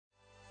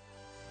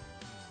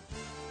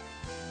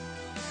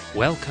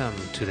Welcome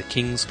to the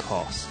King's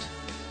Cast,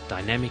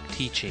 dynamic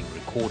teaching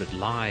recorded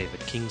live at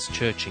King's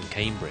Church in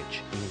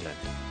Cambridge, England.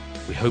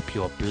 We hope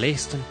you are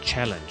blessed and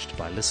challenged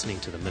by listening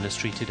to the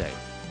ministry today.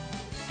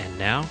 And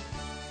now,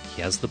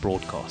 here's the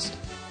broadcast.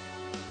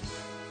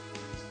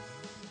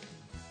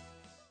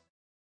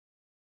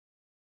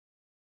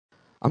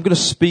 I'm going to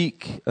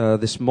speak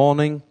this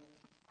morning.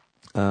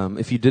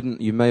 If you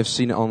didn't, you may have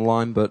seen it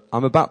online, but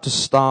I'm about to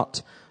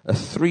start a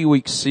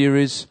 3-week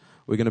series.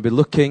 We're going to be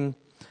looking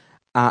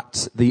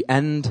at the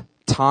end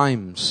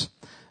times.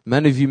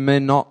 Many of you may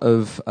not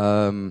have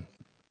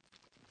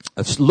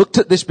looked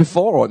at this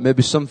before, or it may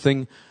be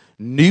something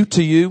new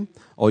to you,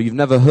 or you've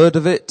never heard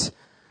of it.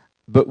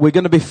 But we're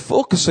going to be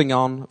focusing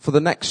on, for the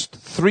next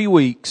 3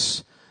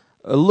 weeks,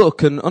 a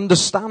look and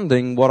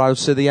understanding what I would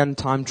say the end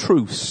time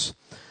truths.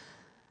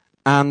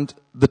 And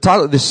the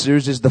title of this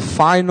series is The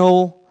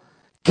Final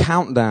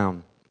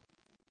Countdown.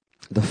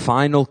 The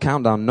Final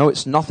Countdown. No,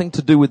 it's nothing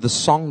to do with the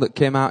song that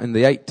came out in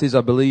the 80s,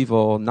 I believe,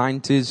 or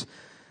 90s.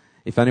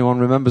 If anyone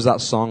remembers that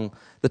song.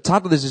 The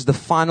title of this is The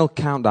Final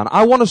Countdown.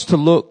 I want us to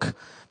look,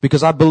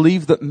 because I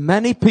believe that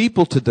many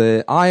people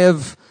today,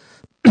 there's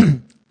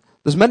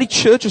many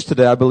churches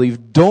today, I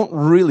believe, don't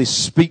really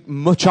speak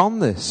much on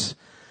this.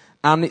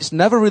 And it's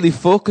never really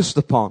focused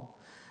upon.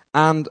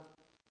 And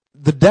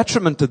the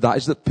detriment of that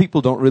is that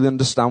people don't really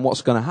understand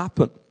what's going to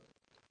happen.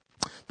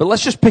 But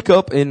let's just pick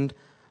up in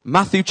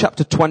Matthew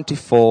chapter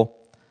 24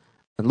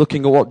 and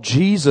looking at what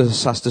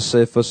Jesus has to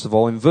say first of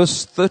all. In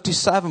verse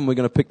 37, we're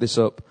going to pick this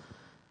up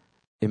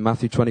in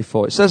Matthew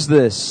 24. It says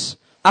this: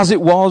 "As it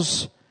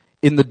was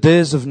in the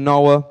days of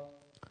Noah,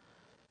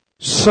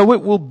 so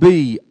it will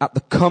be at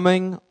the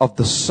coming of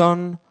the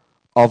Son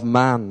of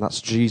Man."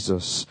 That's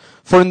Jesus.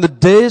 "For in the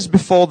days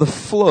before the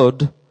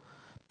flood,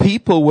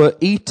 people were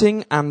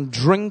eating and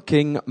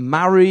drinking,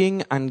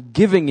 marrying and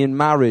giving in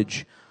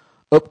marriage,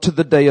 up to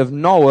the day of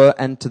Noah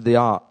entered the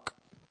ark.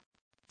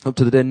 Up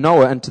to the day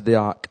Noah entered the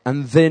ark.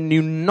 And they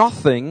knew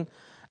nothing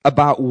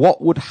about what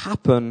would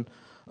happen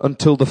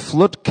until the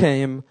flood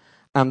came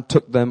and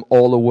took them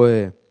all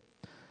away.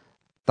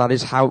 That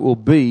is how it will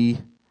be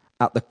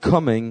at the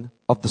coming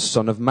of the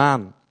Son of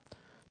Man.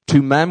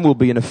 2 men will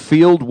be in a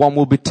field, one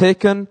will be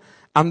taken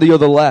and the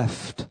other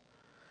left.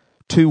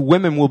 2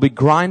 women will be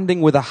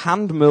grinding with a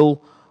hand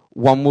mill,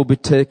 one will be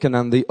taken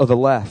and the other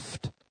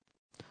left.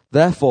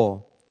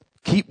 Therefore,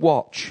 keep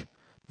watch,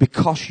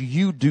 because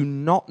you do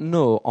not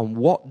know on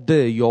what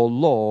day your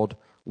Lord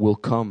will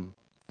come.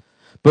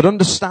 But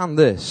understand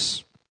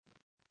this: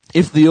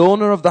 if the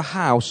owner of the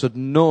house had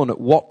known at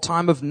what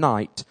time of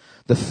night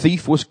the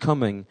thief was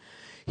coming,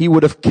 he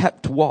would have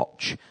kept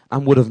watch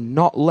and would have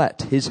not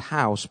let his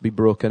house be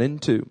broken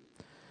into.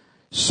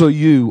 So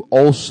you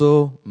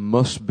also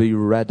must be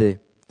ready,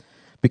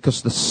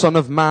 because the Son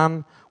of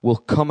Man will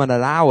come at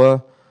an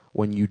hour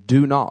when you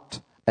do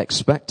not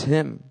expect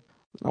him."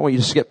 I want you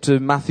to skip to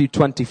Matthew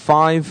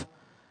 25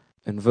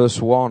 and verse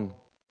 1.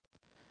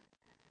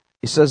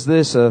 It says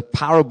this, a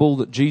parable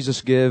that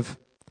Jesus gave.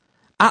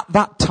 "At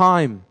that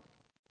time,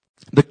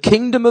 the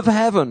kingdom of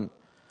heaven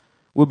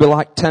will be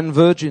like 10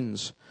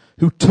 virgins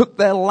who took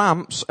their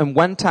lamps and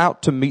went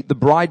out to meet the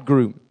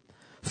bridegroom.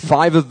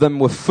 5 of them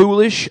were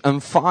foolish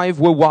and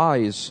 5 were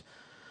wise.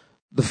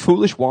 The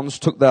foolish ones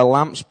took their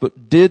lamps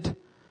but did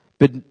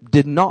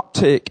not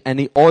take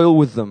any oil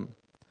with them.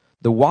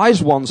 The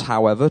wise ones,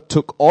 however,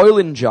 took oil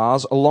in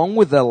jars along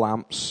with their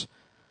lamps.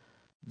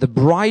 The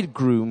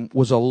bridegroom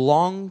was a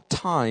long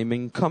time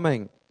in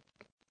coming,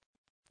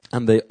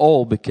 and they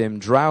all became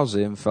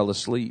drowsy and fell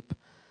asleep.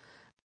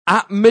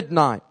 At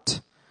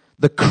midnight,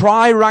 the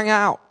cry rang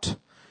out,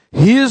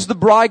 'Here's the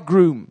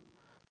bridegroom,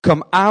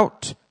 come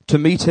out to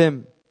meet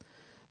him.'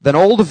 Then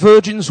all the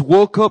virgins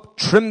woke up,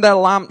 trimmed their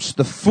lamps.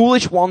 The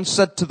foolish ones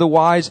said to the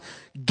wise,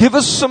 'Give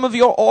us some of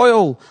your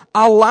oil,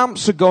 our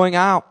lamps are going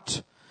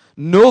out.'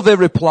 'No,' they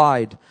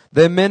replied,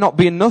 'there may not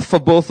be enough for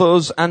both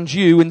us and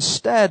you.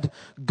 Instead,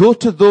 go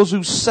to those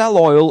who sell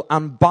oil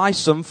and buy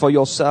some for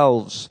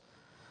yourselves.'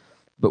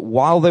 But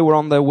while they were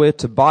on their way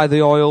to buy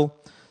the oil,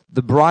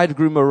 the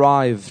bridegroom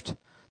arrived.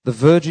 The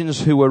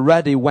virgins who were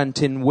ready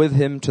went in with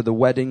him to the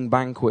wedding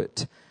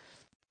banquet,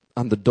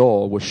 and the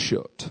door was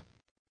shut.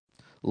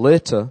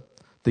 Later,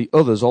 the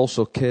others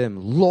also came.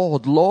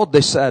 'Lord, Lord,'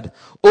 they said,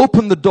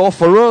 'open the door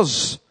for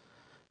us.'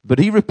 But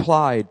he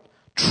replied,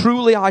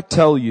 'Truly I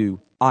tell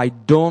you, I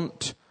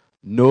don't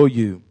know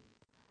you.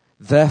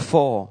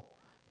 Therefore,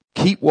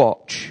 keep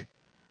watch,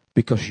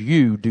 because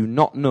you do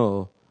not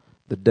know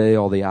the day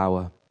or the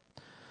hour.'"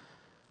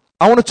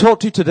 I want to talk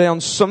to you today on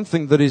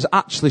something that is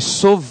actually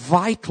so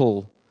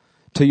vital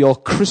to your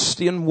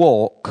Christian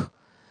walk.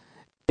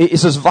 It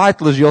is as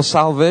vital as your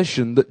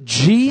salvation, that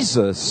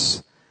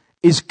Jesus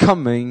is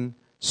coming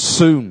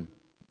soon.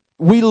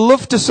 We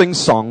love to sing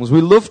songs,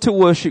 we love to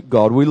worship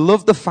God, we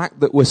love the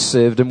fact that we're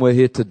saved and we're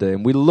here today,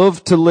 and we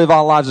love to live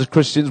our lives as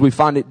Christians. We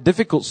find it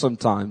difficult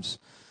sometimes.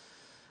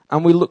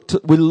 And we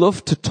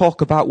love to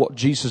talk about what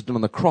Jesus has done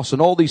on the cross,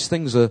 and all these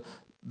things are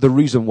the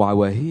reason why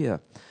we're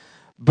here.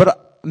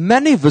 But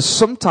many of us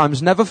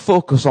sometimes never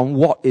focus on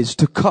what is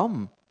to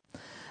come.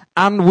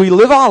 And we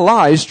live our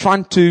lives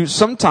trying to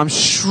sometimes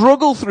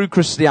struggle through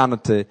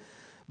Christianity,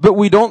 but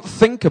we don't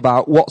think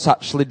about what's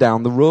actually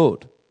down the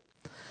road.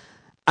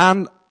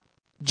 And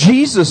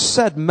Jesus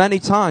said many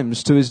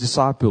times to his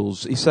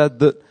disciples, he said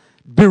that,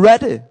 be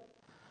ready,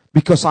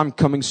 because I'm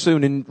coming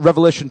soon. In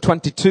Revelation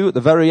 22, at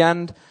the very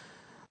end,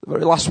 the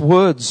very last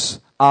words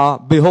are,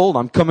 behold,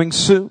 I'm coming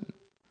soon.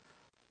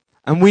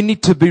 And we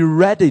need to be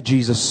ready,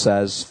 Jesus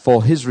says,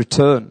 for his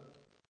return.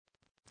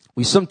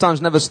 We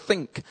sometimes never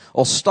think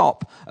or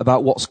stop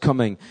about what's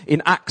coming.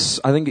 In Acts,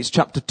 I think it's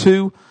chapter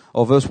 2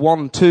 or verse 1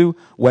 and 2,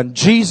 when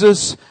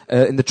Jesus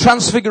in the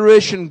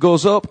transfiguration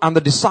goes up and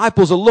the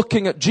disciples are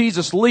looking at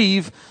Jesus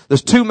leave,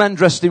 there's two men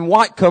dressed in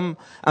white come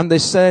and they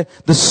say,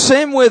 the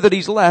same way that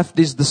he's left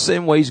is the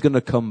same way he's going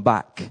to come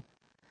back.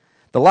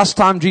 The last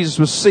time Jesus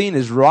was seen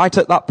is right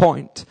at that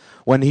point,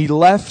 when he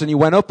left and he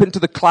went up into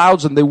the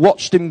clouds and they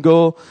watched him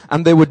go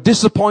and they were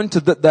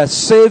disappointed that their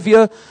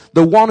Savior,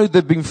 the one who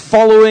they've been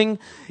following,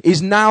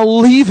 is now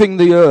leaving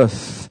the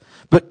earth.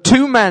 But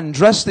two men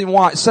dressed in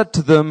white said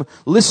to them,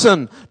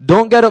 listen,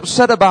 don't get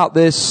upset about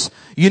this.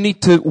 You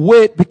need to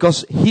wait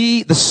because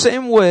the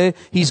same way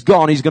he's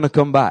gone, he's going to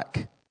come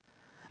back.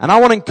 And I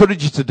want to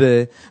encourage you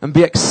today and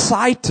be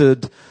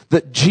excited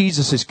that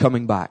Jesus is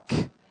coming back.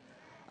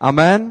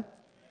 Amen?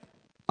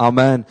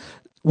 Amen.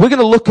 We're going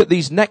to look at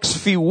these next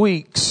few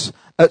weeks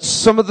at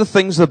some of the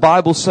things the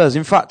Bible says.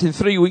 In fact, in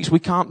 3 weeks we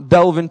can't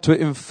delve into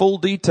it in full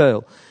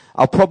detail.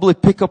 I'll probably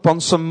pick up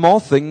on some more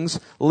things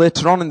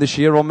later on in this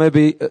year, or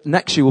maybe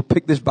next year we'll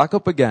pick this back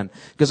up again,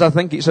 because I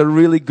think it's a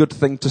really good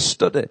thing to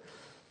study.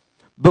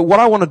 But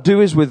what I want to do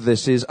with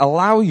this is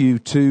allow you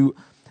to,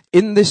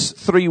 in this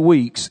 3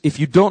 weeks, if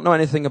you don't know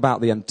anything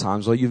about the end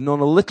times, or you've known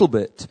a little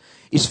bit,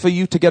 is for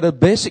you to get a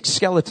basic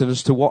skeleton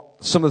as to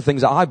what some of the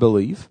things that I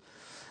believe,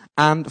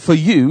 and for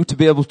you to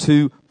be able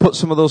to put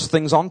some of those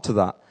things onto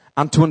that,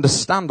 and to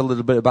understand a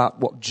little bit about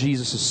what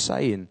Jesus is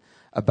saying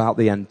about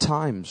the end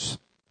times.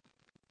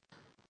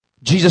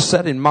 Jesus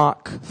said in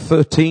Mark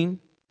 13,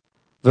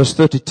 verse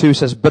 32,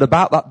 says, but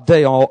about that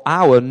day or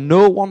hour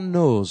no one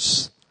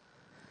knows.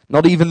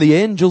 Not even the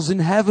angels in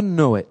heaven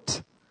know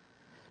it.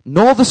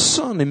 Nor the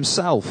Son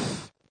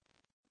himself,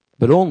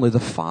 but only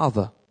the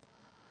Father.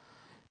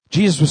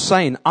 Jesus was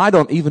saying, I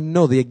don't even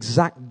know the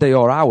exact day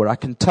or hour. I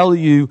can tell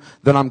you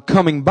that I'm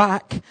coming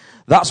back.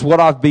 That's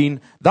what I've been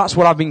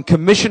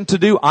commissioned to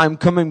do. I'm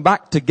coming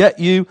back to get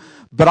you.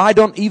 But I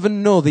don't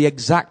even know the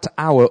exact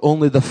hour.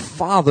 Only the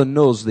Father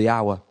knows the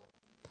hour.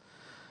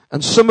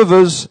 And some of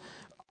us,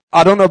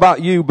 I don't know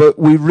about you, but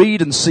we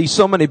read and see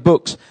so many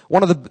books.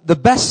 One of the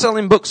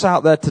best-selling books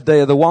out there today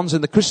are the ones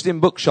in the Christian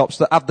bookshops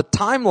that have the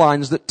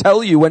timelines that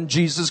tell you when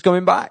Jesus is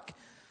coming back.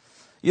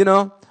 You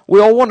know, we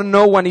all want to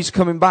know when he's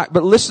coming back,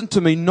 but listen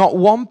to me, not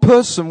one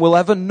person will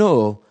ever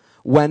know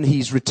when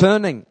he's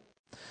returning.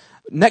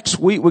 Next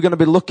week we're going to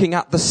be looking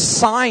at the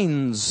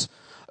signs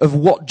of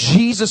what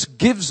Jesus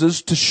gives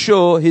us to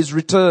show his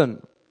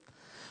return.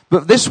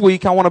 But this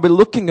week I want to be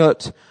looking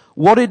at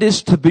what it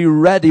is to be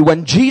ready.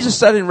 When Jesus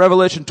said in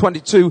Revelation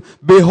 22,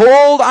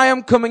 behold, I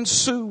am coming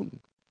soon.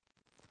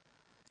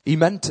 He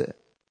meant it.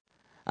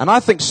 And I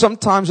think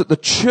sometimes that the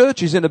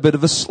church is in a bit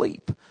of a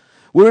sleep.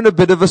 We're in a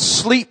bit of a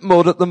sleep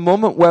mode at the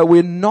moment where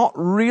we're not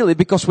really,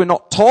 because we're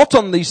not taught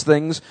on these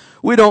things,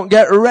 we don't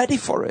get ready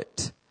for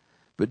it.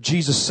 But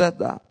Jesus said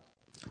that.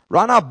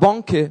 Reinhard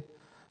Bonnke,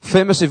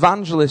 famous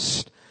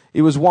evangelist,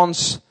 he was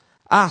once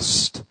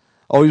asked,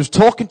 or he was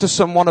talking to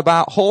someone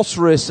about horse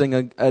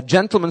racing. A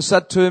gentleman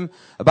said to him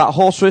about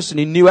horse racing.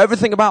 He knew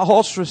everything about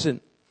horse racing.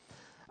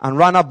 And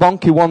Reinhard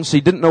Bonnke once,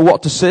 he didn't know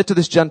what to say to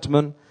this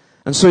gentleman.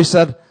 And so he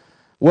said,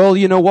 well,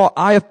 you know what?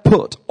 I have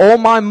put all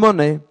my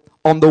money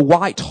on the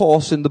white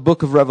horse in the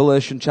book of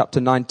Revelation chapter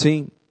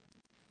 19.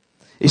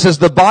 He says,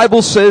 the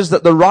Bible says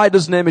that the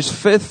rider's name is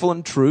faithful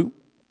and true,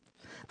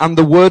 and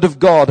the word of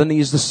God, and he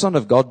is the Son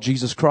of God,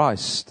 Jesus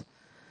Christ.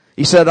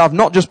 He said, I've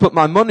not just put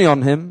my money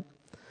on him.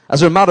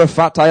 As a matter of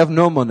fact, I have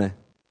no money.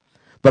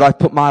 But I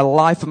put my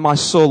life and my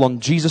soul on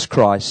Jesus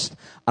Christ,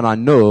 and I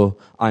know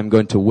I'm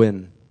going to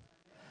win.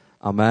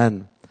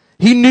 Amen.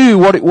 He knew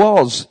what it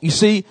was. You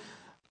see,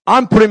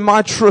 I'm putting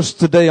my trust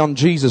today on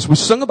Jesus. We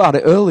sung about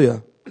it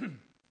earlier.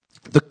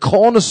 The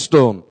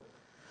cornerstone.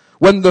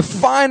 When the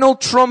final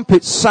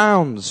trumpet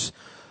sounds,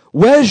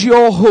 where's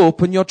your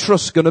hope and your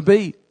trust going to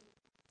be?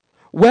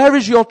 Where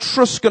is your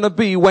trust going to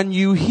be when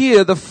you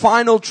hear the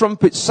final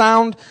trumpet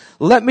sound?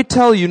 Let me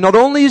tell you, not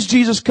only is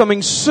Jesus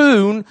coming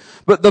soon,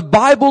 but the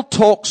Bible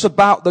talks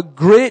about the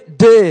great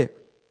day.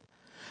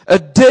 A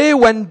day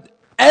when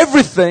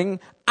everything,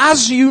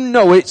 as you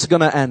know it's going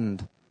to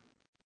end.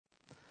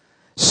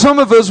 Some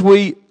of us,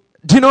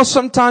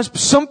 sometimes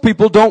some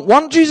people don't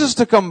want Jesus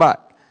to come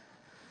back.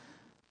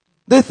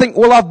 They think,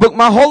 well, I've booked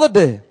my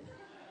holiday.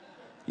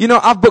 You know,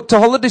 I've booked a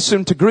holiday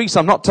soon to Greece.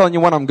 I'm not telling you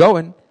when I'm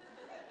going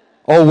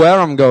or where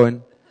I'm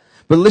going.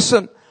 But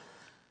listen,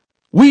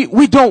 we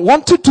don't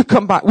want it to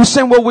come back. We're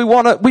saying, well,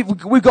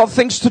 we've got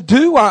things to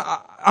do.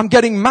 I'm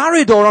getting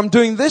married, or I'm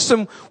doing this,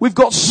 and we've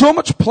got so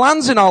much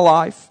plans in our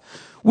life.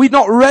 We're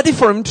not ready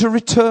for him to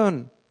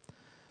return.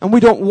 And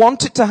we don't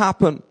want it to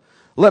happen.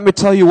 let me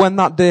tell you, when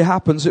that day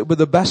happens, it'll be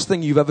the best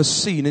thing you've ever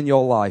seen in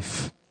your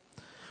life.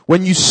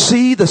 When you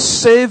see the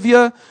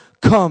Savior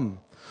come,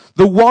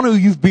 the one who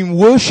you've been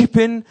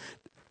worshipping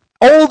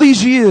all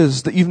these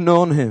years that you've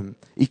known him,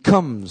 he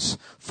comes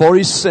for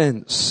his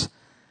saints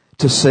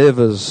to save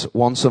us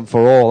once and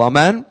for all.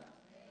 Amen?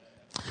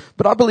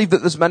 But I believe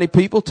that there's many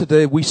people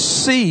today, we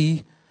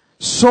see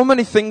so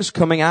many things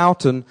coming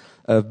out and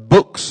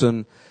books,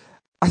 and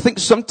I think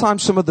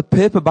sometimes some of the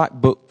paperback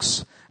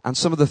books and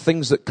some of the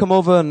things that come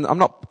over, and I'm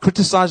not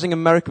criticizing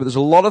America, but there's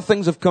a lot of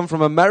things that have come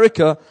from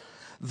America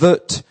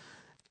that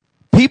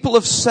people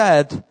have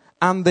said,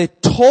 and they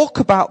talk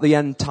about the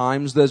end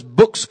times. There's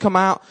books come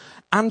out,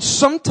 and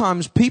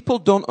sometimes people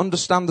don't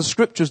understand the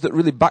scriptures that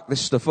really back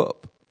this stuff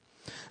up.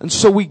 And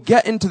so we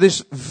get into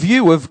this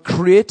view of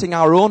creating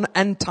our own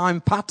end time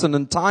pattern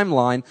and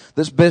timeline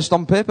that's based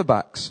on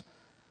paperbacks.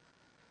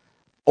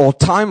 Or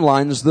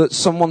timelines that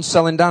someone's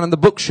selling down in the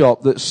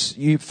bookshop that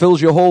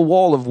fills your whole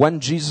wall of when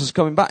Jesus is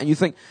coming back. And you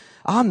think,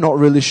 I'm not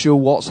really sure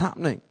what's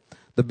happening.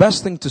 The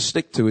best thing to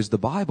stick to is the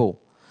Bible.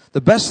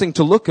 The best thing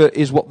to look at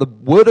is what the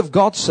Word of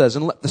God says,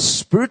 and let the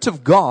Spirit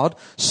of God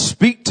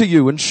speak to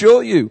you and show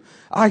you.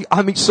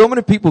 I meet so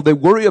many people, they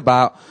worry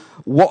about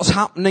what's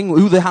happening,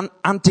 who the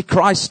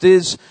Antichrist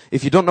is.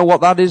 If you don't know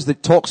what that is,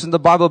 it talks in the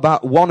Bible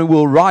about one who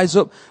will rise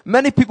up.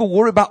 Many people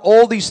worry about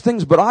all these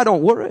things, but I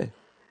don't worry.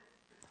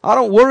 I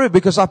don't worry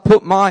because I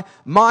put my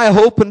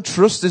hope and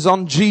trust is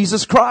on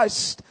Jesus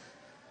Christ.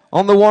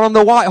 On the one on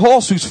the white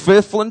horse who's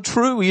faithful and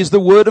true. He is the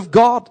Word of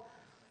God.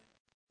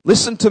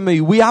 Listen to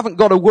me, we haven't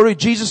got to worry.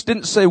 Jesus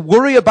didn't say,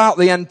 worry about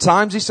the end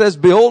times. He says,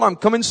 behold, I'm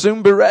coming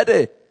soon, be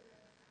ready.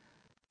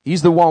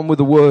 He's the one with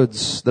the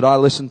words that I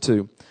listen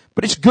to.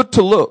 But it's good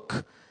to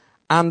look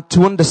and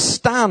to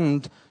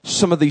understand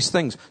some of these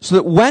things, so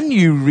that when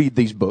you read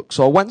these books,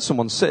 or when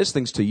someone says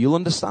things to you, you'll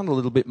understand a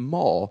little bit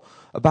more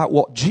about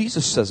what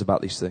Jesus says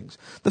about these things.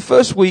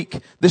 This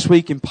week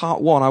in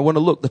part 1, I want to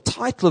look, the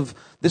title of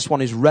this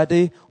one is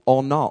Ready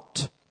or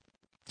Not.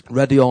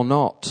 Ready or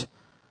Not.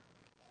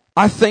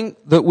 I think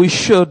that we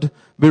should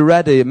be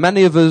ready.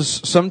 Many of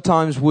us,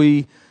 sometimes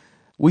we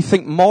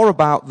think more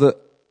about that,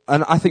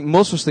 and I think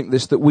most of us think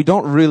this, that we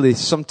don't really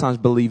sometimes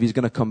believe he's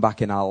going to come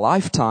back in our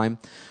lifetime.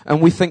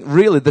 And we think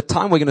really the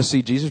time we're going to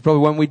see Jesus is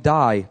probably when we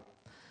die.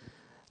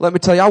 Let me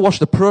tell you, I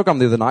watched a program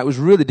the other night. It was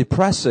really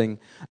depressing.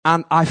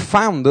 And I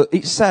found that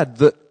it said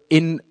that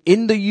in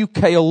the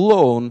UK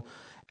alone,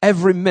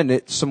 every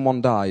minute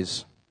someone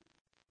dies.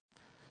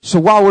 So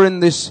while we're in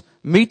this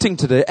meeting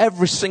today,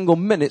 every single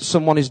minute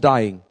someone is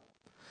dying.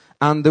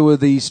 And there were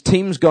these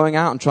teams going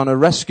out and trying to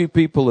rescue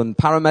people and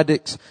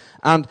paramedics.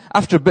 And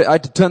after a bit, I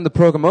had to turn the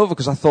program over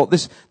because I thought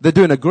they're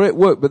doing a great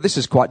work, but this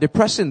is quite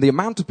depressing, the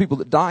amount of people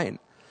that are dying.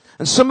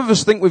 And some of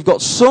us think we've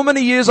got so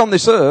many years on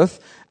this earth,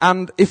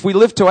 and if we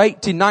live to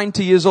 80,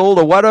 90 years old,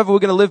 or whatever, we're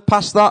going to live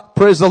past that.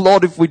 Praise the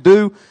Lord if we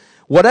do.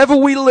 Whatever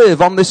we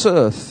live on this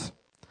earth,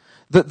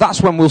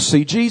 that's when we'll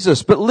see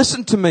Jesus. But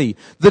listen to me.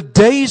 The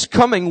day's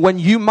coming when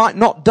you might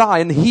not die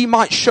and he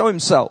might show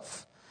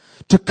himself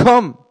to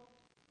come.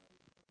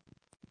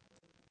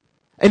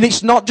 And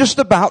it's not just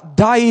about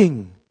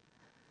dying.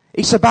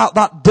 It's about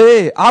that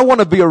day. I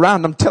want to be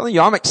around. I'm telling you,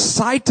 I'm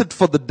excited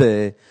for the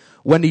day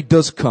when he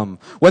does come.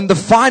 When the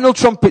final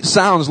trumpet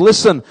sounds,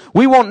 listen,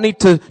 we won't need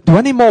to do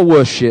any more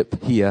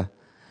worship here.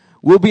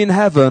 We'll be in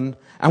heaven,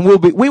 and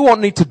we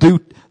won't need to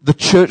do the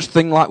church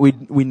thing like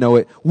we know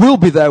it. We'll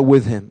be there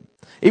with him.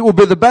 It will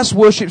be the best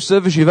worship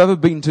service you've ever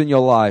been to in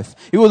your life.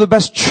 It will be the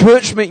best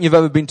church meeting you've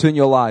ever been to in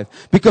your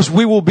life. Because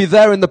we will be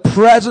there in the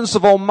presence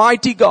of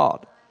Almighty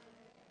God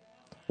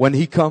when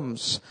he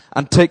comes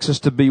and takes us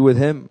to be with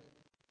him.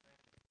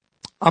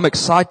 I'm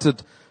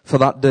excited for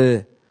that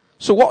day.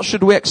 So what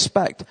should we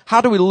expect? How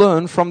do we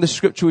learn from this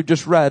scripture we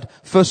just read?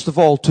 First of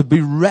all, to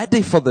be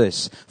ready for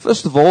this.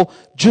 First of all,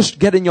 just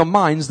get in your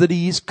minds that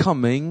he is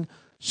coming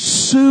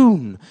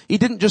soon. He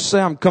didn't just say,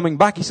 I'm coming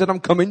back. He said, I'm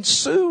coming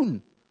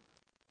soon.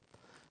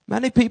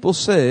 Many people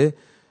say,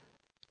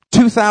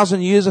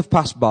 2,000 years have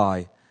passed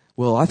by.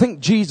 Well, I think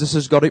Jesus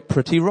has got it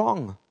pretty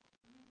wrong.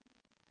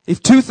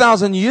 If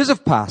 2,000 years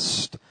have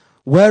passed,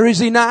 where is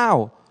he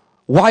now?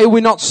 Why are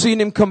we not seeing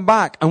him come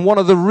back? And one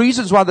of the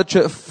reasons why the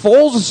church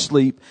falls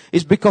asleep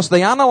is because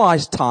they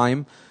analyze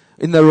time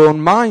in their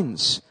own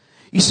minds.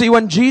 You see,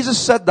 when Jesus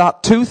said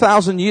that,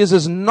 2,000 years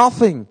is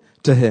nothing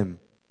to him.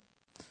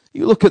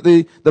 You look at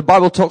the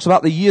Bible talks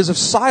about the years of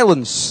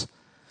silence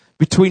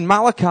between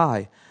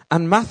Malachi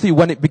and Matthew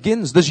when it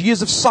begins. There's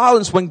years of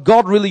silence when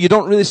you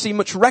don't really see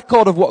much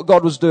record of what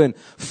God was doing.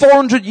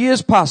 400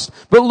 years passed.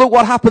 But look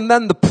what happened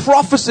then. The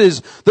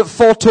prophecies that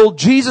foretold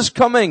Jesus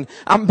coming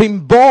and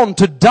being born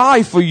to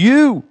die for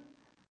you.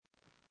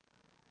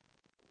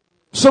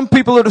 Some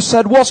people would have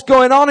said, what's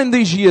going on in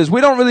these years?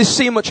 We don't really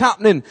see much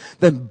happening.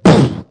 Then,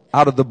 boom,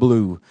 out of the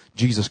blue,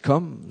 Jesus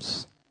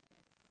comes.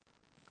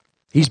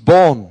 He's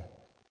born.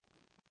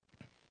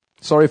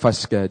 Sorry if I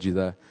scared you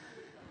there.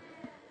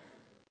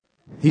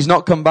 He's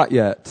not come back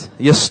yet.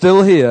 You're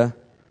still here.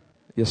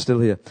 you're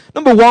still here.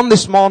 Number one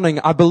this morning,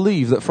 I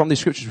believe that from these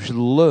scriptures we should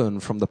learn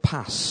from the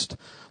past.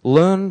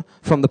 Learn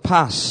from the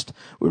past.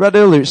 We read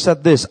earlier, it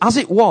said this, as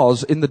it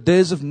was in the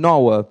days of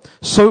Noah,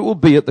 so it will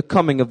be at the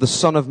coming of the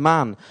Son of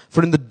Man.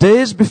 For in the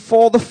days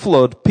before the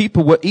flood,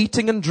 people were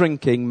eating and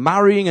drinking,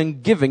 marrying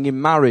and giving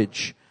in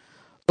marriage,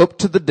 up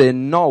to the day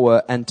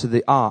Noah entered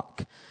the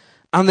ark.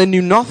 And they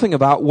knew nothing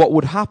about what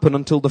would happen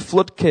until the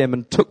flood came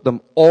and took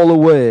them all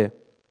away.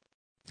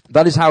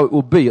 That is how it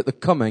will be at the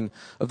coming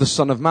of the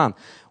Son of Man.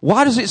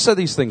 Why does it say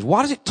these things?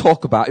 Why does it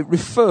talk about? It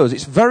refers,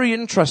 it's very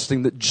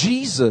interesting that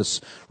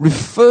Jesus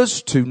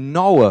refers to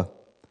Noah.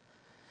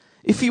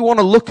 If you want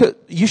to look at,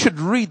 you should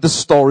read the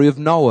story of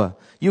Noah.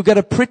 You'll get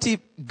a pretty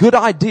good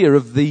idea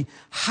of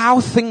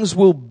how things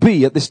will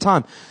be at this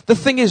time. The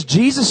thing is,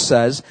 Jesus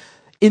says,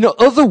 in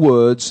other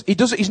words,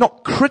 he's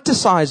not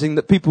criticizing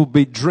that people will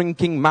be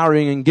drinking,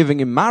 marrying and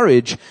giving in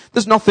marriage.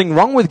 There's nothing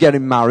wrong with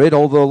getting married,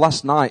 although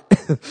last night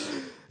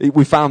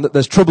we found that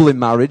there's trouble in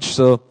marriage,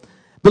 but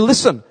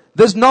listen,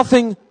 there's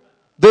nothing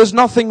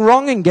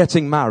wrong in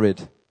getting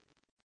married.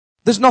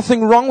 There's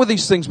nothing wrong with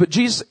these things, but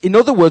Jesus, in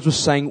other words, was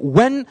saying,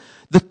 when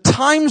the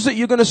times that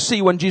you're going to see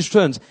when Jesus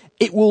returns,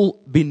 it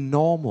will be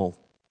normal.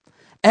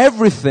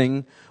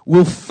 Everything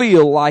will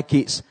feel like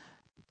it's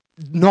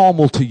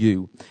normal to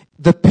you.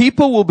 The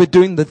people will be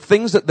doing the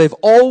things that they've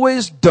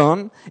always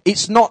done.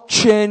 It's not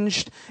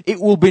changed. It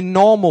will be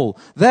normal.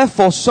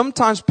 Therefore,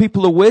 sometimes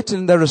people are waiting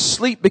and they're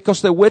asleep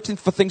because they're waiting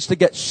for things to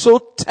get so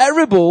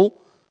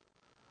terrible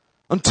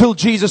until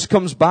Jesus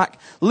comes back.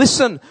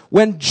 Listen,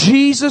 when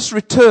Jesus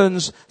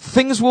returns,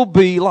 things will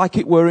be like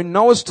it were in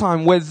Noah's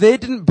time, where they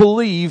didn't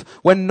believe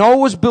when Noah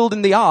was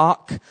building the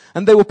ark,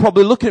 and they were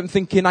probably looking at him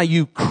thinking, are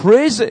you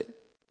crazy?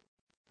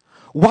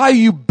 Why are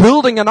you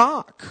building an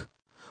ark?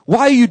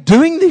 Why are you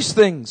doing these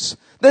things?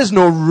 There's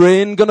no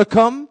rain gonna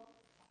come.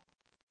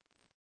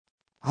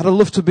 I'd have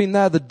loved to have been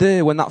there the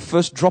day when that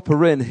first drop of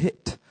rain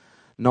hit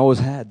Noah's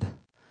head.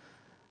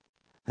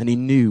 And he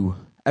knew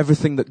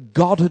everything that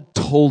God had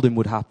told him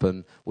would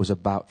happen was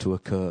about to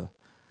occur.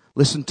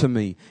 Listen to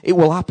me. It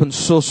will happen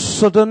so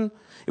sudden.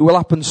 It will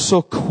happen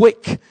so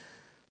quick.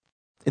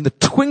 In the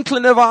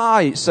twinkling of an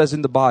eye, it says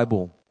in the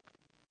Bible.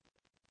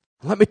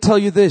 Let me tell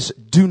you this,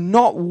 do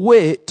not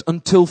wait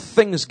until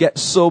things get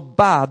so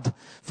bad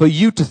for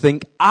you to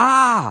think,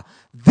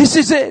 this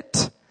is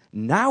it.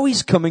 Now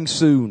he's coming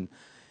soon.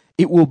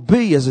 It will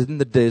be as in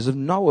the days of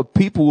Noah.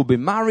 People will be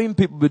marrying,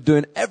 people will be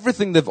doing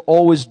everything they've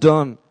always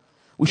done.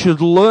 We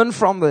should learn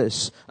from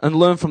this and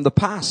learn from the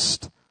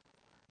past.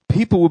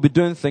 People will be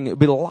doing things, it will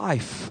be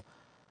life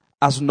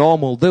as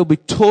normal. They'll be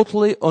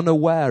totally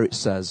unaware, it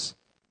says.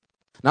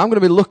 Now I'm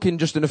going to be looking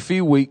just in a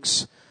few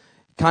weeks,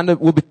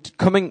 we'll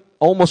be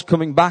almost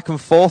coming back and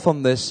forth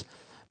on this,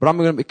 but I'm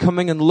going to be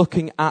coming and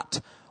looking at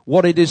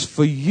what it is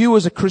for you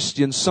as a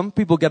Christian. Some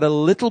people get a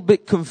little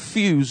bit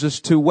confused as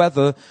to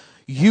whether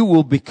you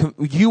will be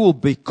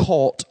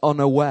caught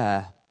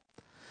unaware,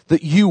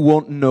 that you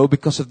won't know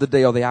because of the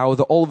day or the hour,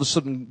 that all of a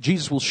sudden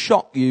Jesus will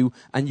shock you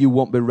and you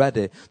won't be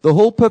ready. The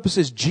whole purpose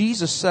is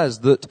Jesus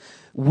says that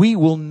we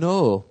will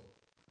know.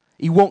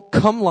 He won't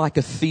come like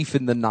a thief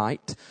in the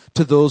night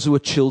to those who are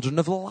children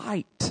of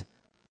light.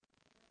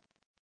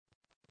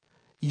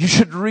 You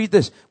should read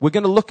this. We're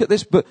going to look at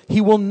this, but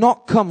he will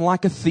not come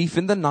like a thief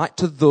in the night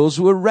to those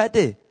who are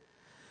ready.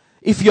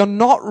 If you're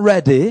not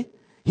ready,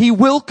 he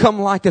will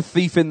come like a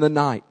thief in the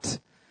night.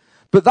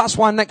 But that's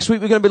why next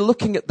week we're going to be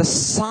looking at the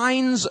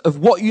signs of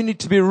what you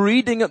need to be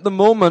reading at the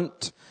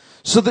moment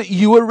so that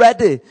you are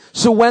ready.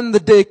 So when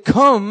the day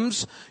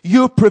comes,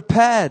 you're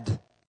prepared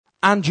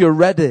and you're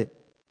ready.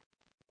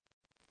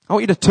 I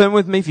want you to turn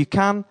with me, if you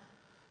can,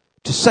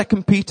 to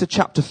 2 Peter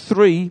chapter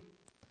 3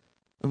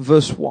 and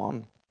verse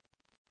 1.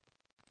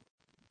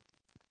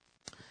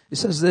 It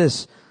says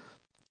this,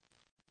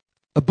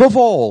 above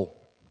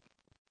all,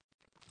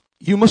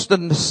 you must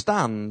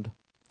understand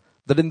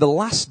that in the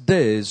last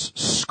days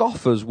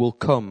scoffers will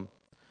come,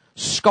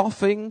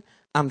 scoffing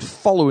and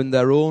following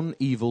their own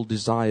evil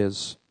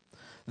desires.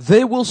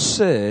 They will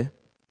say,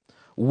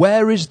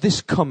 where is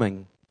this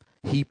coming?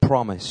 He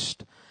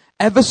promised.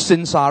 Ever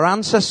since our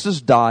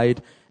ancestors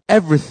died,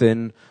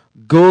 everything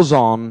goes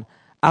on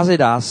as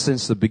it has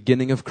since the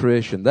beginning of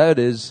creation. There it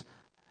is.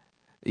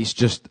 It's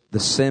just the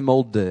same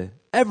old day.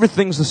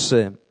 Everything's the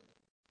same.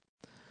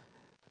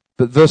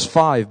 But verse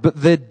 5,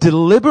 but they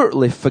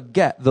deliberately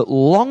forget that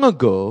long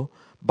ago,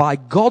 by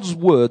God's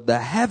word, the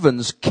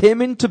heavens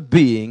came into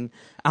being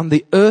and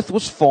the earth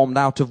was formed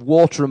out of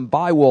water and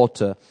by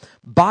water.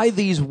 By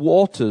these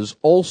waters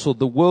also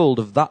the world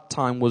of that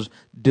time was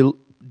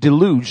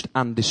deluged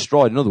and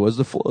destroyed. In other words,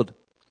 the flood.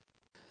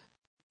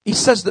 He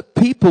says that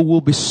people will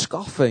be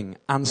scoffing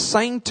and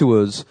saying to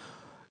us,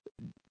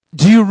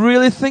 do you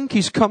really think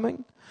he's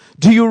coming?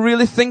 Do you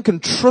really think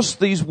and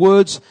trust these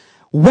words?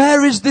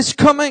 Where is this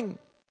coming?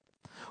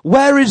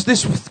 Where is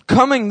this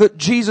coming that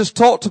Jesus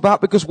talked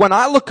about? Because when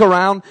I look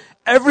around,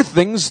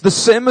 everything's the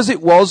same as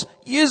it was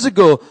years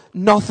ago.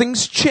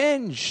 Nothing's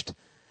changed.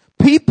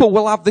 People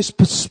will have this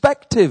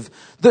perspective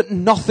that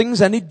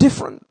nothing's any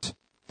different.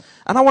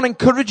 And I want to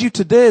encourage you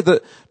today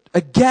that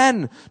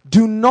Again,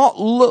 do not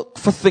look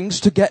for things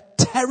to get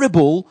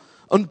terrible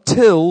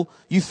until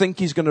you think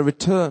he's going to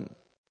return.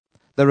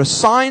 There are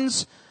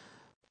signs,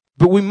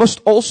 but we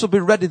must also be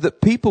ready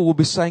that people will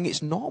be saying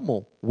it's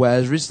normal.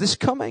 Where is this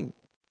coming?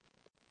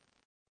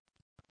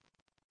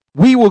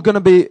 We were going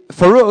to be,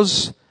 for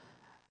us,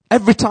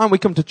 every time we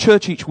come to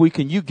church each week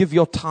and you give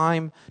your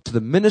time to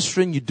the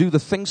ministry and you do the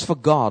things for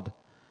God,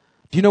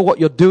 do you know what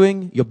you're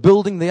doing? You're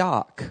building the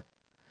ark.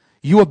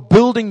 You are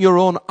building your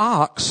own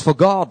arks for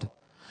God.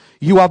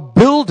 You are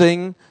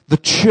building the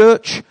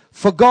church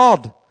for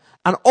God.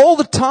 And all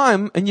the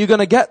time, and you're going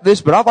to get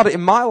this, but I've had it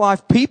in my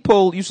life,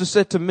 people used to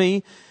say to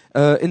me,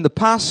 in the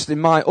past, in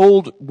my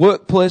old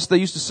workplace, they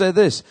used to say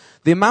this.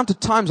 The amount of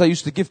times I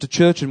used to give to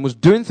church and was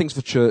doing things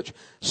for church,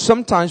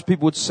 sometimes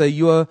people would say,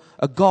 you're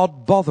a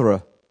God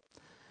botherer.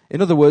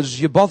 In other words,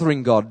 you're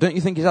bothering God. Don't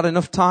you think he's had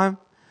enough time?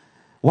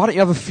 Why don't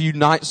you have a few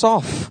nights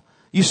off?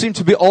 You seem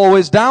to be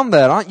always down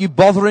there. Aren't you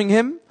bothering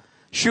him?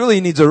 Surely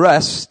he needs a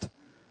rest.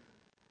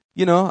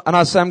 You know, and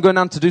I'd say, I'm going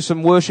down to do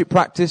some worship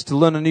practice, to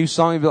learn a new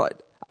song. He'd be like,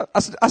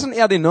 hasn't he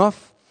had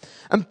enough?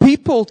 And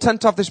people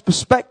tend to have this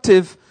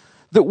perspective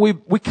that we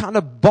kind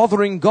of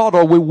bothering God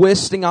or we're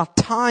wasting our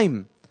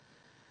time.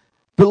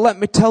 But let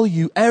me tell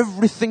you,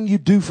 everything you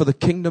do for the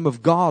kingdom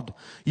of God,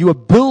 you are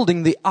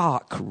building the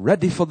ark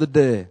ready for the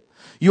day.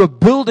 You are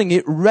building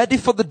it ready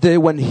for the day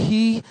when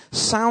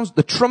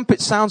the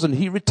trumpet sounds and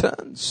he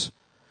returns.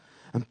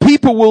 And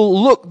people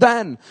will look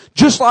then,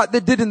 just like they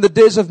did in the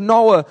days of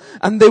Noah,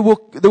 and they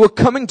were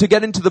coming to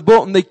get into the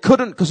boat and they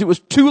couldn't because it was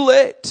too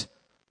late.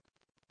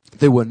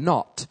 They were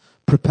not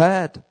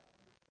prepared.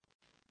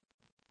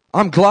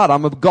 I'm glad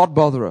I'm a God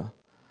botherer.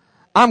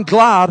 I'm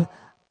glad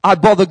I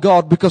bother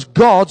God because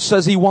God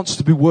says he wants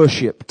to be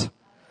worshipped.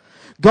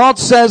 God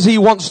says he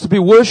wants to be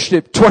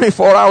worshipped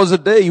 24 hours a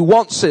day. He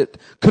wants it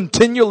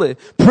continually.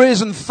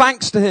 Praise and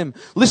thanks to him.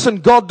 Listen,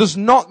 God does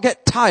not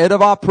get tired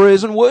of our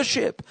praise and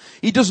worship.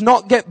 He does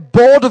not get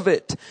bored of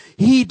it.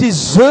 He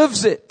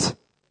deserves it.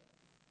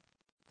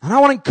 And I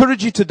want to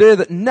encourage you today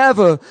that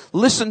never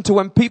listen to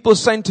when people are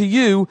saying to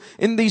you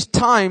in these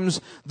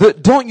times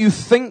that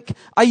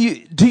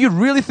do you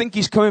really think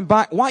he's coming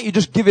back? Why don't you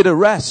just give it a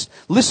rest?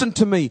 Listen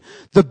to me.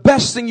 The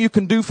best thing you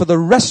can do for the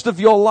rest of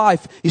your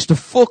life is to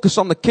focus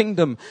on the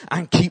kingdom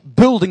and keep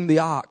building the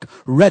ark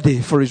ready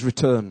for his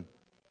return.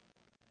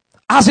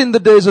 As in the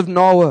days of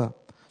Noah.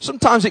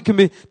 Sometimes it can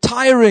be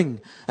tiring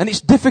and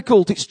it's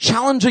difficult, it's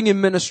challenging in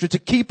ministry to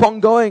keep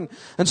on going.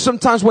 And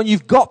sometimes when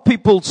you've got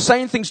people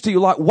saying things to you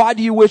like, why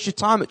do you waste your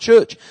time at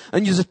church?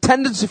 And there's a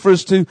tendency for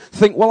us to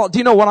think, well, do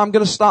you know what? I'm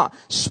going to start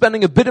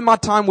spending a bit of my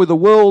time with the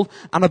world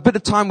and a bit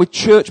of time with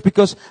church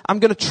because I'm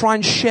going to try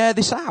and share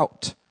this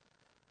out.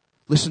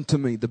 Listen to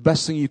me. The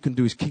best thing you can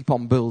do is keep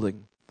on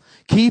building.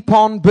 Keep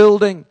on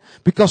building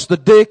because the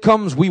day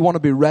comes we want to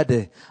be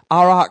ready.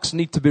 Our arks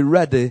need to be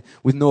ready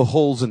with no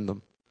holes in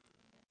them.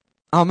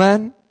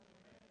 Amen.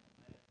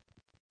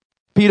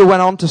 Peter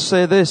went on to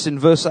say this in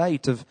verse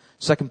 8 of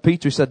 2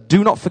 Peter. He said,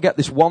 do not forget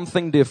this one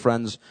thing, dear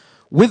friends.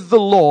 With the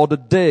Lord, a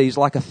day is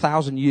like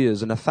 1,000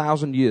 years, and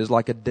 1,000 years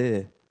like a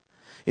day.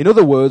 In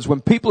other words,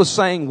 when people are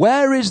saying,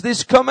 where is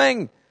this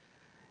coming?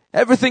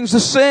 Everything's the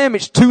same.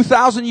 It's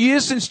 2,000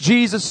 years since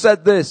Jesus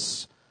said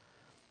this.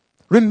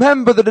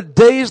 Remember that a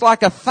day is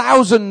like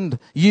 1,000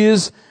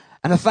 years,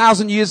 and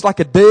 1,000 years like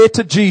a day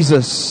to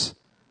Jesus.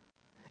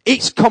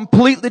 It's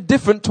completely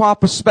different to our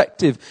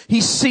perspective.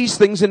 He sees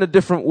things in a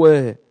different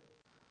way.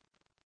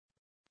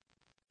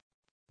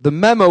 The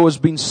memo has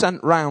been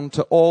sent round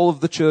to all of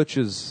the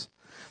churches.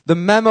 The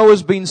memo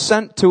has been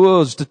sent to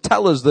us to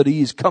tell us that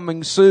he is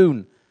coming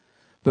soon.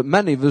 But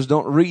many of us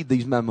don't read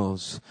these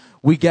memos.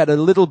 We get a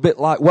little bit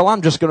like, well,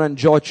 I'm just going to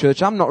enjoy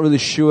church. I'm not really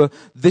sure.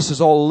 This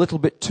is all a little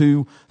bit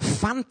too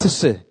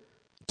fantasy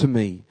to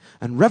me.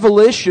 And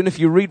Revelation, if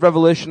you read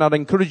Revelation, I'd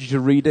encourage you to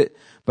read it.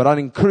 But I'd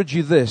encourage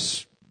you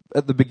this.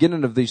 At the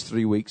beginning of these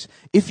 3 weeks,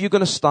 if you're going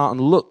to start and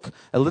look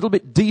a little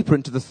bit deeper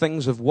into the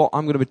things of what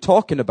I'm going to be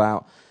talking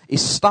about,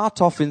 is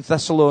start off in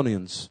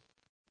Thessalonians.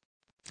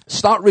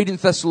 Start reading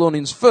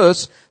Thessalonians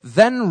first,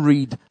 then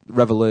read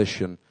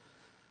Revelation,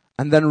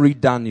 and then read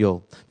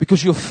Daniel.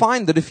 Because you'll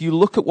find that if you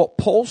look at what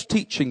Paul's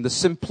teaching, the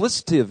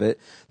simplicity of it,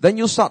 then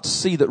you'll start to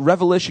see that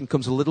Revelation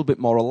comes a little bit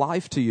more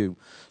alive to you.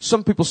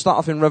 Some people start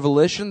off in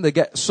Revelation, they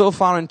get so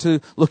far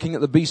into looking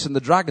at the beast and the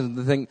dragon, and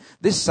they think,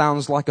 this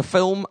sounds like a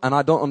film, and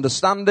I don't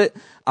understand it.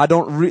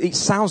 It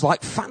sounds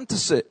like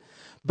fantasy.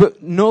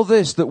 But know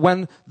this, that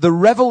when the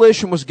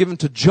revelation was given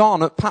to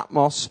John at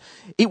Patmos,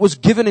 it was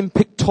given in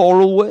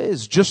pictorial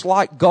ways, just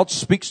like God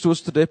speaks to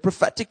us today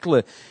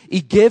prophetically. He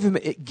gave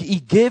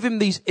him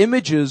these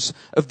images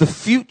of the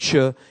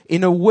future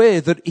in a way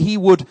that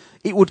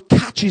it would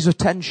catch his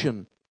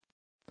attention.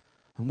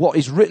 And what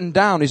is written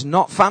down is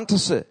not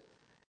fantasy.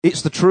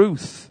 It's the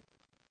truth.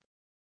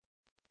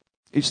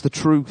 It's the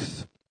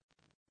truth.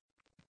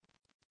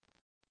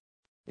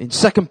 In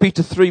 2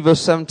 Peter 3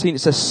 verse 17 it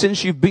says,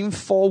 since you've been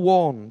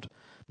forewarned,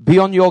 be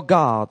on your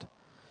guard,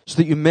 so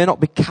that you may not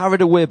be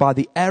carried away by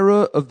the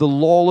error of the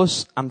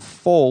lawless and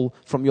fall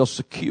from your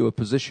secure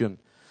position.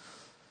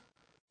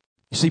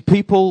 You see,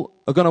 people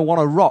are going to want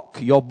to rock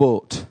your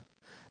boat.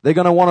 They're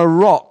going to want to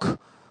rock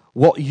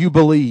what you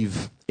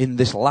believe in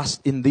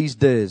these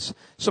days.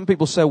 Some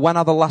people say, when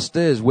are the last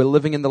days? We're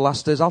living in the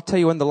last days. I'll tell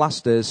you when the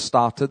last days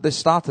started. They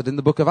started in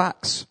the book of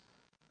Acts.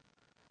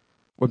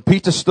 When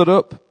Peter stood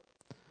up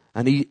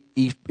and he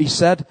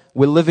said,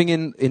 we're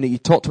living he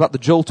talked about the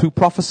Joel 2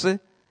 prophecy.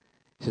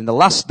 He said, in the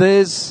last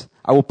days,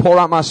 I will pour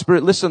out my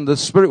Spirit. Listen, the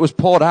Spirit was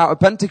poured out at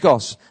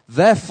Pentecost.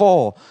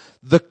 Therefore,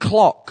 the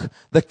clock,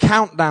 the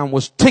countdown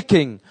was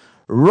ticking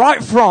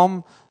right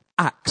from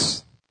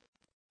Acts.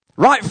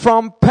 Right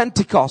from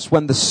Pentecost,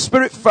 when the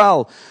Spirit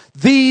fell.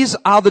 These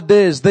are the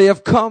days. They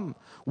have come.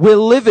 We're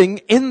living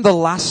in the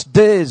last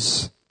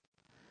days.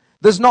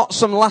 There's not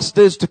some last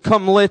days to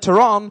come later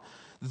on.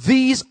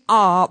 These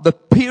are the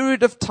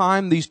period of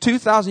time, these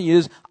 2,000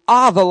 years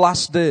are the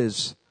last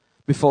days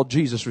before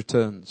Jesus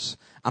returns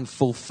and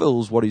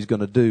fulfills what he's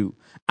going to do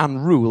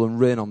and rule and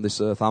reign on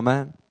this earth.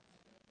 Amen.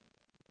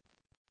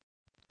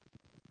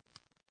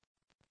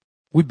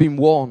 We've been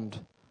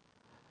warned.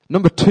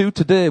 Number 2,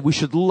 today we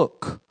should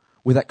look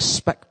with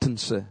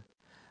expectancy.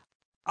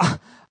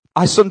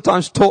 I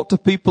sometimes talk to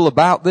people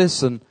about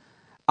this, and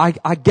I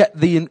get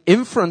the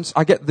inference,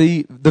 I get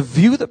the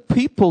view that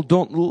people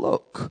don't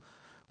look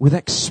with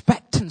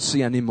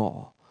expectancy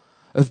anymore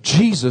of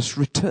Jesus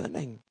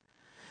returning.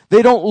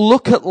 They don't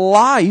look at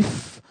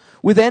life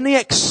with any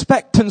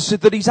expectancy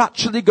that he's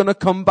actually going to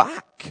come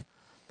back.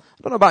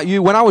 I don't know about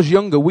you, when I was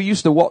younger, we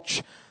used to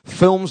watch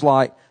films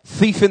like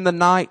Thief in the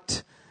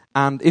Night.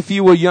 And if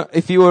you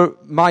were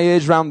my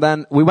age around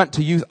then, we went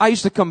to youth. I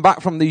used to come back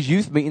from these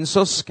youth meetings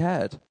so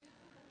scared.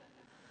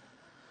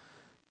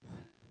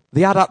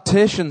 The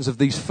adaptations of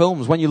these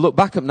films, when you look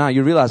back up now,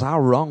 you realize how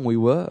wrong we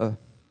were.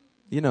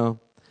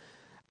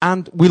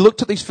 And we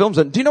looked at these films,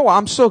 and do you know what?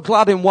 I'm so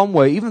glad in one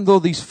way, even though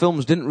these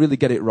films didn't really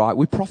get it right,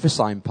 we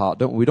prophesy in part,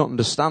 don't we? We don't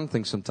understand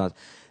things sometimes.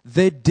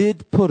 They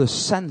did put a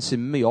sense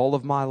in me all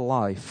of my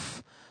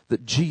life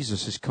that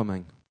Jesus is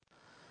coming.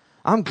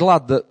 I'm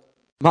glad that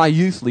my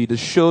youth leaders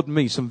showed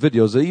me some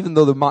videos that even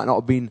though they might not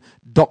have been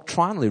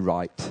doctrinally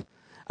right,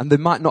 and they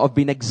might not have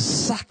been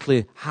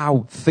exactly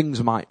how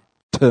things might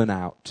turn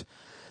out,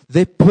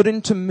 they put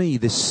into me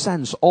this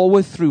sense all the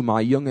way through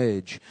my young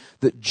age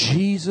that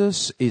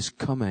Jesus is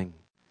coming.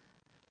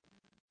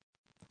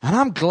 And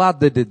I'm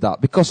glad they did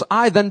that, because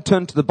I then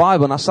turned to the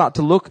Bible and I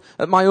started to look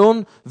at my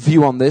own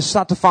view on this,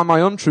 started to find my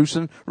own truths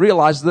and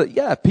realized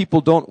that, people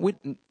don't.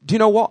 Do you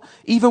know what?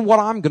 Even what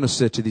I'm going to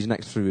say to these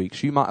next 3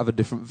 weeks, you might have a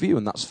different view,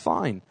 and that's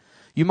fine.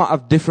 You might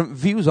have different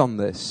views on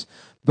this.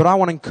 But I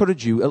want to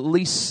encourage you, at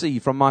least see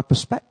from my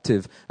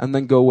perspective and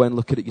then go away and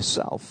look at it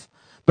yourself.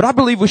 But I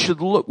believe we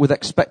should look with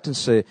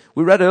expectancy.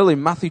 We read earlier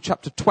in Matthew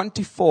chapter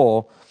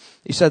 24,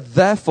 he said,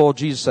 therefore,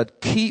 Jesus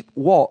said, keep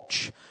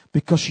watch,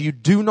 because you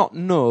do not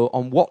know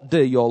on what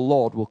day your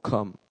Lord will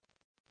come.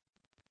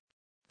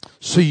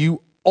 So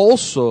you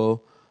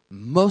also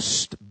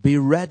must be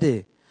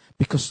ready,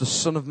 because the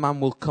Son of Man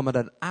will come at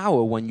an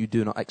hour when you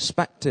do not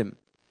expect him.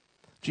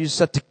 Jesus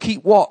said to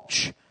keep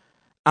watch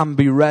and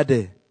be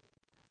ready.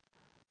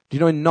 Do you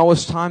know, in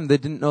Noah's time, they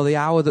didn't know the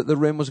hour that the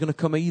rain was going to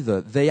come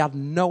either. They had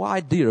no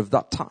idea of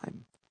that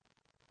time.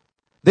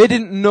 They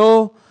didn't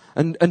know,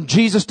 and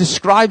Jesus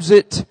describes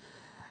it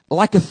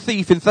like a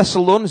thief. In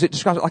Thessalonians, it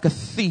describes it like a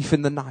thief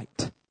in the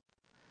night.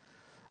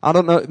 I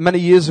don't know, many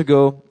years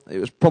ago, it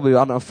was probably,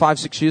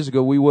 5-6 years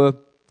ago,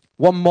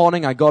 one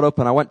morning I got up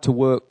and I went to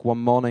work one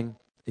morning.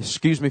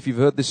 Excuse me if you've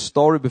heard this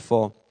story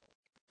before.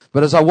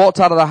 But as I walked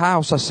out of the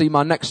house, I see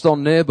my next door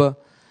neighbor,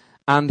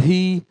 and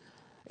he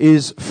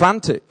is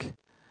frantic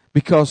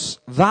because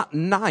that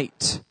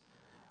night,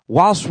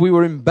 whilst we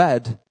were in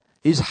bed,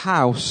 his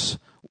house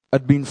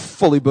had been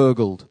fully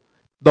burgled.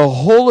 The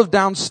whole of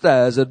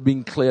downstairs had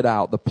been cleared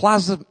out. The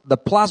plasma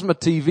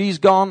TV's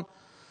gone.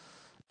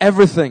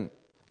 Everything.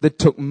 They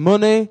took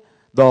money.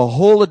 The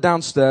whole of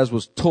downstairs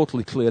was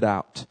totally cleared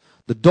out.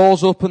 The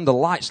doors open, the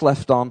lights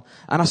left on.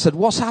 And I said,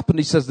 what's happened?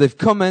 He says, they've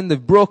come in,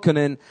 they've broken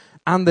in,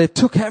 and they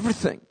took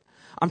everything.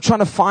 I'm trying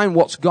to find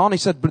what's gone. He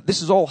said, but this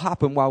has all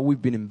happened while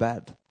we've been in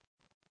bed.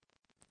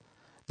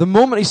 The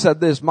moment he said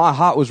this, my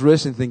heart was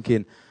racing,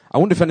 thinking, I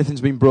wonder if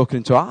anything's been broken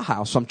into our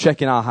house. So I'm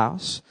checking our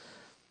house.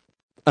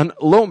 And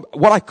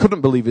what I couldn't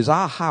believe is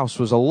our house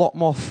was a lot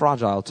more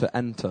fragile to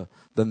enter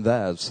than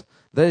theirs.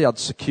 They had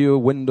secure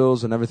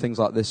windows and everything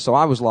like this. So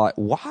I was like,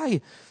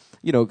 why?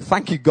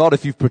 Thank you God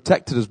if you've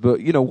protected us, but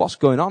what's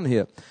going on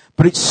here?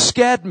 But it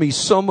scared me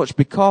so much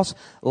because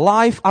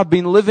life, I've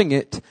been living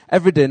it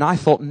every day, and I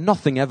thought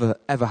nothing ever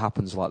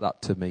happens like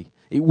that to me.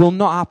 It will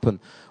not happen.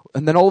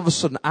 And then all of a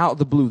sudden, out of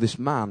the blue, this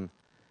man,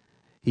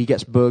 he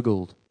gets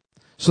burgled.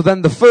 So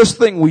then the first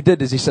thing we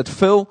did is he said,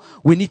 Phil,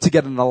 we need to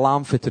get an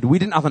alarm fitted. We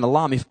didn't have an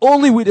alarm. If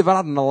only we'd have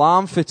had an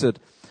alarm fitted.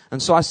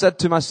 And so I said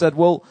to him,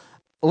 well,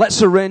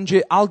 let's arrange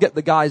it. I'll get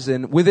the guys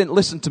in.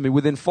 Listen to me,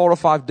 within 4 or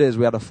 5 days,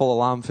 we had a full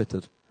alarm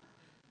fitted.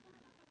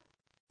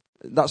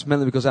 That's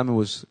mainly because Emma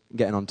was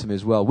getting on to me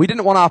as well. We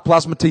didn't want our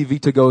plasma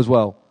TV to go as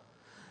well.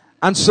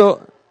 And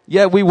so,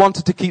 we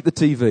wanted to keep the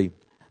TV.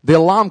 The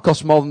alarm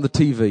cost more than the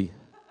TV.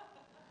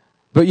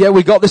 But yeah,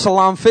 we got this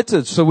alarm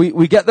fitted. So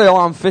we get the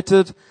alarm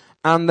fitted,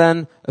 and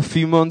then a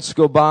few months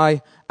go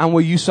by, and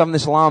we're used to having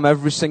this alarm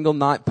every single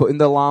night, putting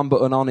the alarm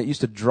button on. It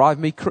used to drive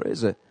me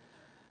crazy.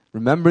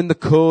 Remembering the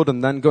code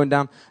and then going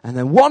down. And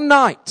then one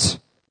night,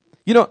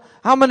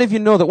 how many of you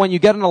know that when you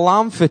get an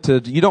alarm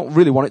fitted, you don't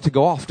really want it to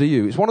go off, do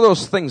you? It's one of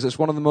those things that's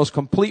one of the most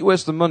complete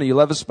waste of money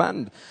you'll ever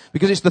spend.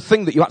 Because it's the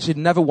thing that you actually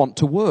never want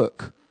to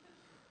work.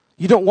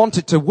 You don't want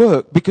it to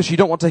work because you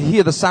don't want to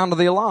hear the sound of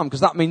the alarm,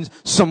 because that means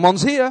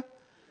someone's here.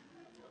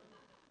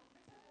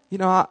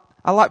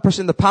 I like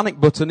pressing the panic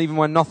button even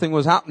when nothing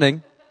was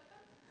happening.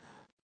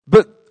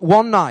 But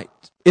one night,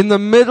 in the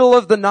middle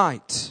of the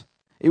night,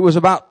 it was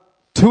about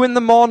 2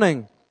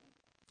 a.m,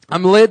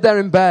 I'm laid there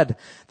in bed.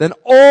 Then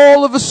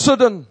all of a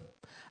sudden,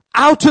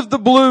 out of the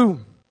blue,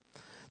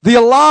 the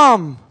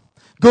alarm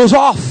goes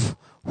off.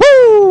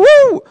 Woo,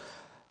 woo!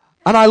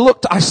 And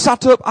I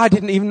sat up, I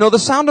didn't even know the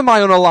sound of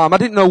my own alarm. I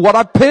didn't know what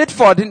I paid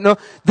for. I didn't know,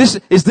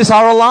 is this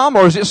our alarm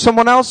or is it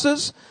someone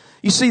else's?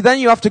 You see, then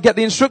you have to get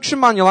the instruction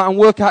manual out and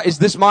work out, is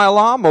this my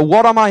alarm or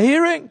what am I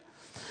hearing?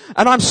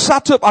 And I'm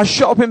sat up, I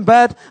shut up in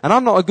bed, and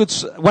I'm not a good,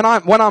 when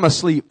I'm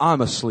asleep, I'm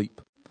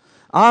asleep.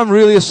 I'm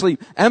really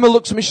asleep. Emma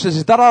looks at me, she says,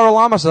 is that our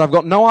alarm? I said, I've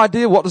got no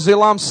idea. What does the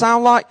alarm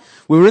sound like?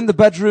 We were in the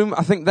bedroom.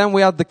 I think then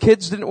we had the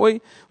kids, didn't we?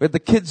 We had the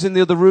kids in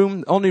the other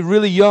room, only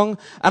really young.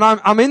 And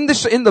I'm in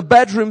the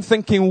bedroom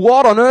thinking,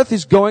 what on earth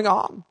is going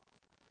on?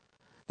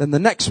 Then the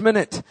next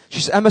minute,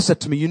 Emma said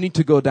to me, you need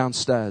to go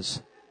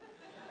downstairs.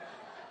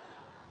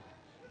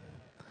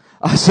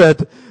 I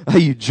said, are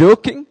you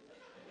joking?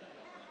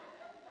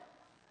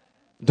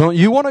 Don't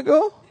you want to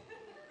go?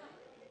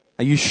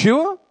 Are you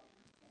sure?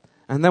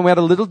 And then we had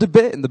a little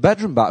debate in the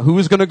bedroom about who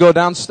was going to go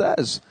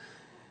downstairs.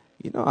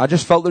 I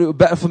just felt that it was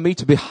better for me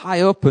to be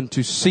high up and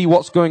to see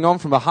what's going on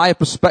from a higher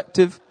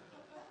perspective.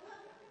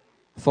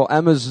 I thought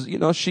Emma's,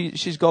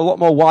 she's got a lot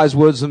more wise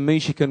words than me.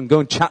 She can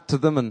go and chat to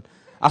them and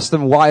ask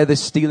them why are they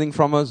stealing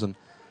from us. And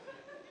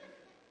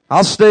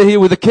I'll stay here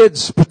with the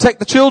kids, protect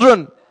the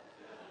children.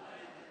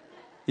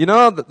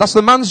 That's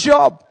the man's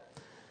job.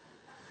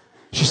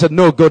 She said,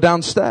 no, go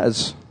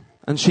downstairs.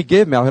 And she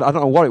gave me, I don't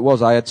know what it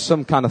was, I had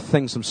some kind of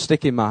thing, some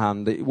stick in my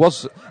hand.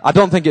 I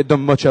don't think it had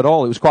done much at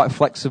all. It was quite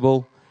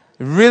flexible.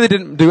 It really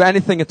didn't do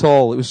anything at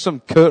all. It was some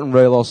curtain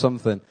rail or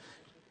something.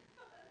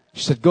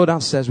 She said, go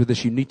downstairs with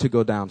this, you need to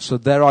go down. So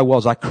there I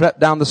was. I crept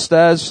down the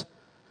stairs.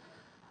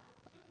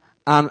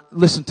 And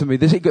listen to me,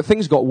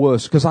 things got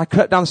worse, because I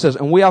crept down the stairs,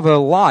 and we have a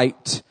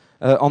light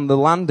on the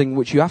landing,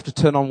 which you have to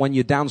turn on when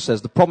you're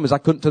downstairs. The problem is I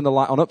couldn't turn the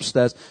light on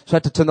upstairs, so I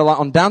had to turn the light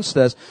on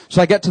downstairs.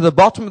 So I get to the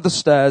bottom of the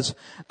stairs,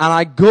 and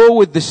I go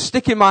with this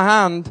stick in my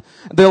hand.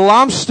 The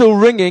alarm's still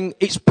ringing.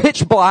 It's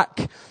pitch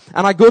black,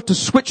 and I go to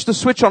switch the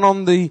switch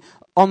on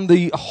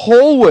the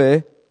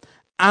hallway,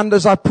 and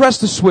as I press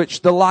the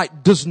switch, the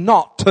light does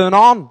not turn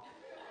on.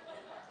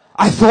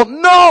 I thought,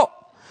 no!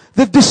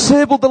 They've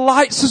disabled the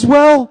lights as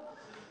well.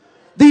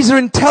 These are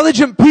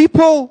intelligent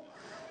people.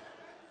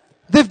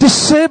 They've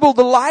disabled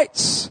the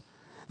lights.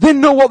 They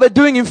know what they're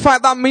doing. In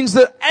fact, that means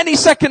that any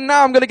second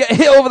now I'm going to get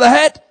hit over the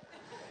head.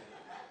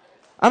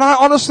 And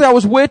I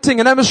was waiting,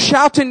 and Emma's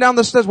shouting down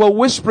the stairs,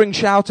 whispering,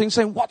 shouting,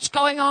 saying, what's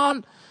going on?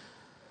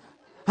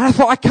 And I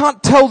thought, I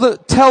can't tell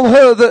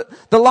her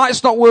that the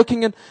light's not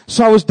working. And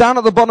so I was down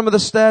at the bottom of the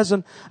stairs,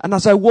 and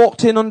as I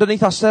walked in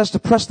underneath our stairs to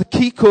press the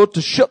key code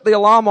to shut the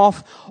alarm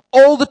off,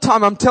 all the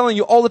time, I'm telling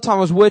you, all the time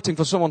I was waiting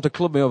for someone to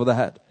club me over the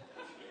head.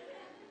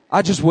 I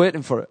was just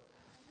waiting for it.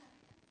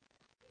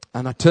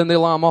 And I turned the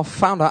alarm off,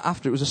 found out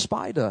after it was a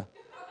spider.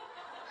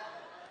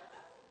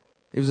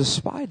 It was a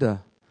spider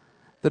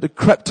that had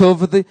crept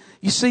over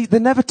you see, they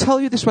never tell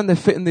you this when they're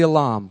fitting the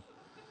alarm.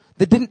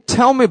 They didn't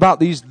tell me about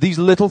these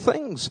little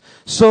things.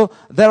 So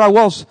there I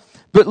was.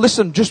 But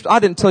listen, I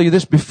didn't tell you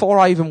this before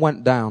I even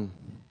went down.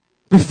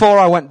 Before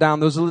I went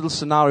down, there was a little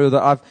scenario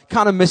that I've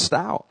kind of missed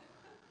out.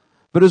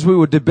 But as we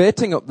were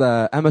debating up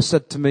there, Emma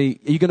said to me,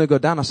 are you going to go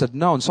down? I said,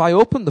 no. And so I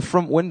opened the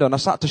front window and I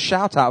started to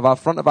shout out of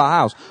front of our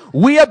house,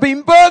 we have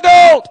been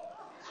burgled!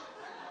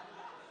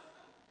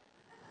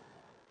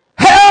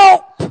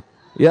 Help!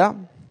 Yeah.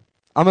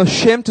 I'm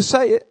ashamed to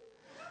say it.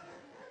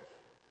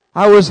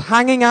 I was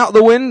hanging out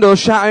the window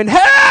shouting,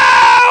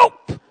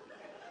 help!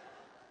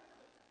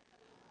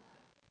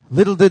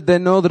 Little did they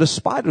know that a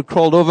spider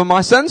crawled over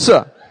my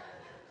sensor.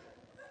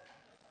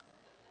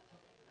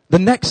 The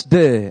next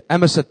day,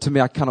 Emma said to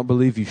me, I cannot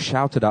believe you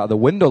shouted out of the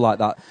window like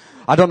that.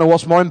 I don't know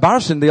what's more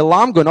embarrassing, the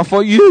alarm going off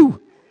or you.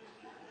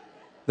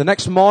 The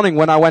next morning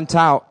when I went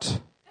out,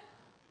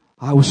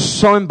 I was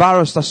so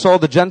embarrassed. I saw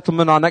the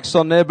gentleman, our next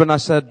door neighbor, and I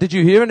said, did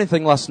you hear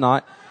anything last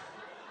night?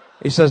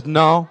 He says,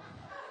 no.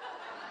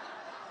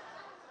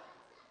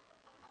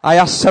 I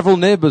asked several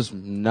neighbors.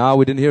 No,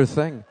 we didn't hear a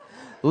thing.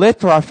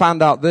 Later I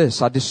found out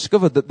this. I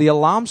discovered that the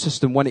alarm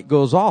system, when it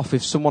goes off,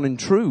 if someone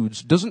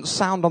intrudes, doesn't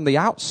sound on the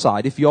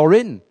outside if you're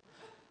in.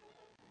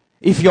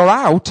 If you're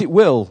out, it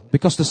will,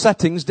 because the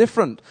setting's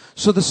different.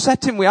 So the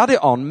setting we had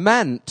it on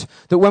meant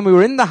that when we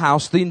were in the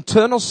house, the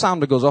internal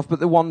sounder goes off,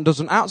 but the one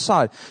doesn't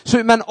outside. So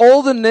it meant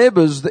all the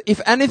neighbours, that if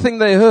anything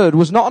they heard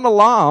was not an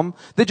alarm,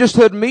 they just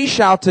heard me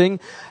shouting,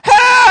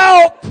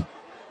 "Help!"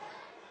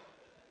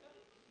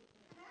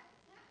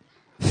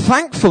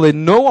 Thankfully,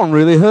 no one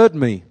really heard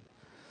me.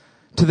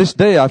 To this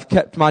day, I've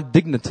kept my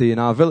dignity in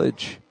our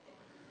village.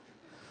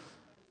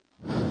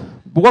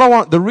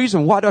 But the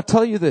reason, why do I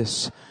tell you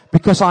this?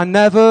 Because I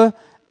never,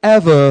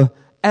 ever,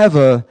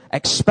 ever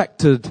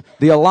expected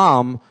the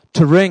alarm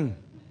to ring.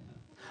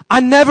 I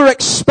never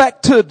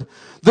expected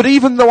that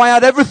even though I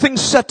had everything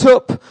set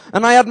up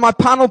and I had my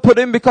panel put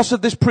in because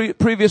of this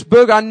previous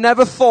burger, I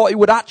never thought it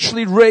would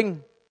actually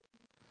ring.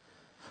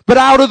 But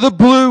out of the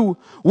blue,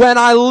 when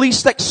I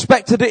least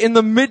expected it in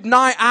the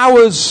midnight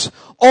hours,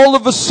 all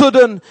of a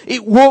sudden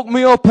it woke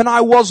me up and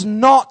I was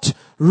not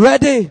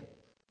ready.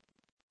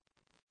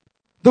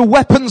 The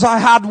weapons I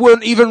had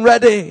weren't even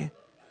ready.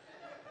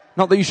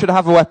 Not that you should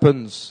have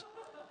weapons.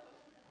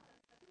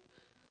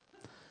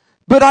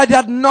 But I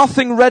had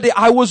nothing ready.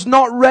 I was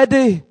not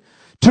ready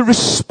to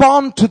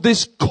respond to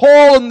this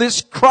call and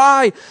this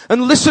cry.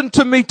 And listen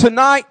to me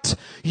tonight.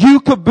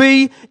 You could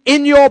be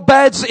in your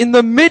beds in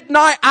the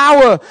midnight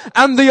hour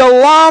and the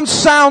alarm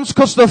sounds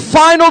because the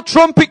final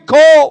trumpet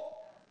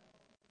call.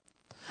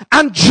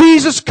 And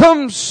Jesus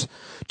comes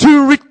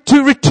to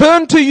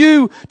return to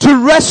you,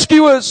 to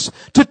rescue us,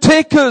 to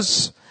take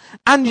us.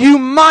 And you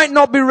might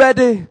not be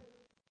ready.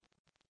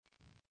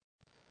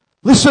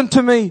 Listen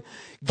to me.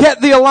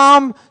 Get the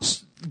alarm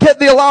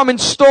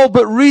installed,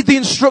 but read the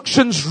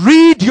instructions.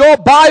 Read your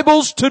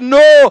Bibles to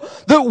know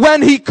that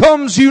when He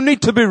comes, you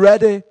need to be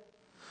ready.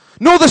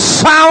 Know the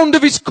sound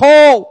of His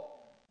call.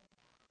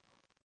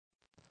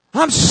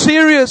 I'm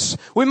serious.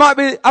 We might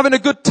be having a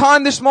good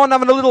time this morning,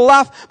 having a little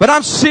laugh, but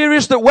I'm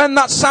serious that when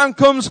that sound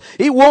comes,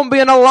 it won't be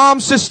an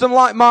alarm system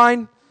like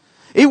mine.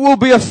 It will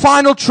be a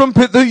final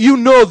trumpet that you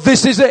know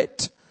this is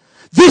it.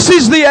 This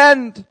is the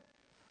end.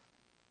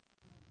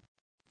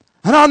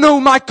 And I know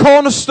my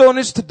cornerstone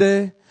is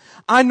today.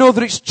 I know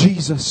that it's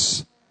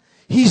Jesus.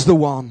 He's the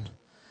one.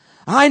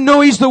 I know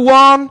He's the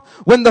one.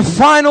 When the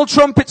final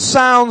trumpet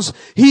sounds,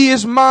 He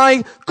is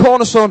my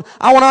cornerstone.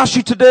 I want to ask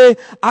you today,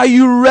 are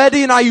you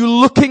ready and are you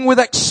looking with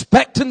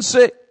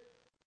expectancy?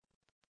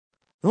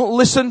 Don't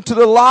listen to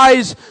the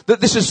lies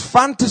that this is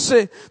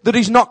fantasy, that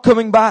He's not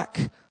coming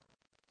back.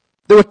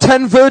 There were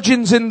 10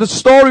 virgins in the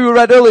story we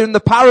read earlier in the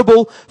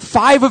parable.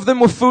 5 of them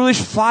were foolish,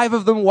 5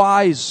 of them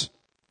wise.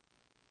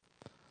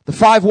 The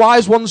 5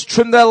 wise ones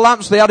trimmed their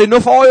lamps. They had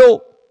enough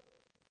oil.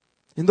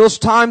 In those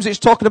times, it's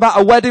talking about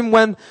a wedding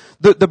when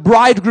the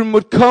bridegroom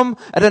would come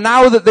at an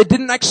hour that they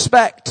didn't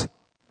expect.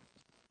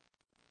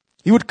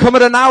 He would come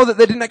at an hour that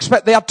they didn't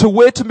expect. They had to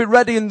wait and be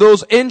ready in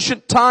those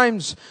ancient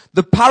times.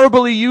 The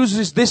parable he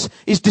uses this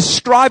is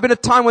describing a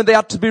time when they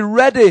had to be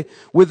ready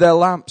with their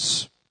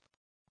lamps.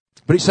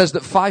 But it says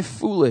that 5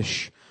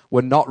 foolish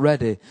were not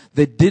ready.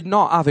 They did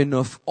not have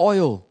enough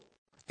oil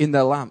in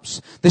their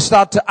lamps. They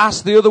started to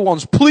ask the other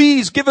ones,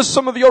 "Please give us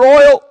some of your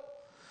oil."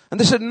 And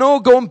they said, "No,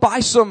 go and buy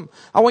some."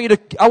 I want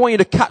you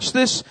to catch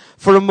this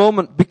for a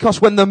moment,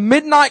 because when the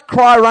midnight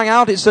cry rang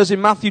out, it says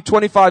in Matthew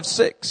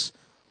 25:6,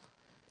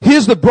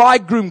 here's the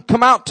bridegroom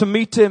come out to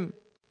meet him.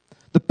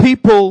 The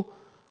people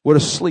were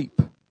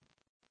asleep.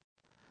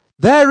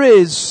 There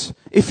is,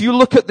 if you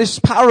look at this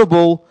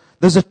parable,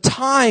 there's a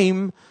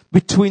time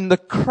between the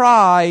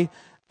cry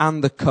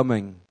and the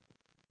coming.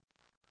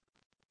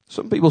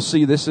 Some people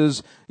see this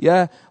as,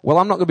 I'm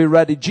not going to be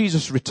ready.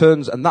 Jesus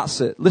returns and that's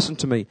it. Listen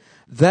to me.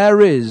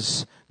 There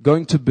is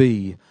going to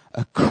be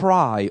a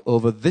cry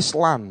over this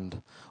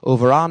land,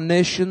 over our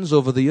nations,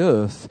 over the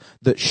earth,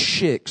 that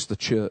shakes the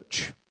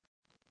church.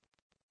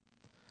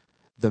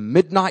 The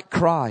midnight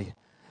cry.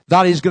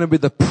 That is going to be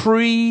the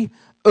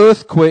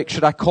pre-earthquake,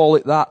 should I call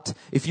it that?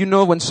 If you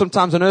know when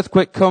sometimes an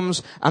earthquake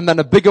comes and then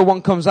a bigger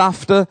one comes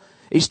after,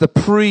 it's the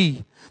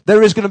pre.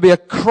 There is going to be a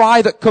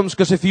cry that comes,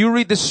 because if you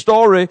read this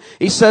story,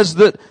 it says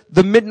that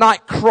the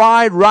midnight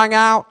cry rang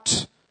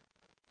out.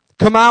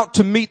 Come out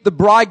to meet the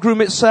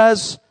bridegroom, it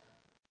says.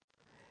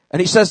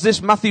 And it says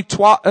this, Matthew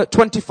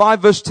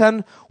 25 verse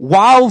 10,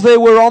 while they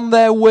were on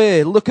their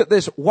way, look at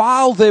this,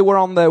 while they were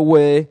on their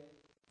way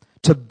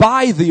to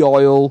buy the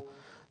oil,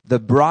 the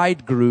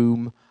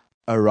bridegroom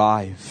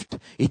arrived.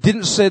 He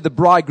didn't say the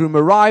bridegroom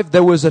arrived.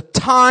 There was a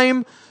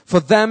time for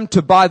them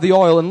to buy the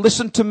oil. And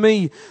listen to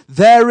me,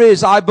 there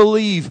is, I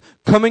believe,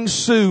 coming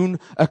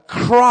soon, a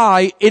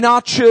cry in our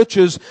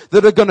churches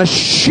that are going to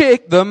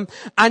shake them,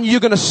 and you're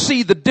going to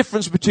see the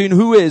difference between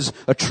who is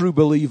a true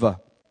believer.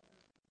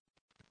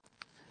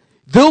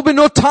 There'll be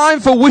no time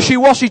for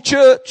wishy-washy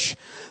church.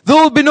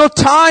 There'll be no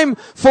time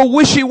for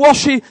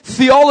wishy-washy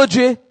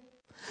theology.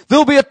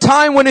 There'll be a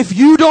time when if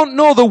you don't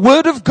know the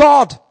Word of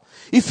God,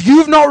 If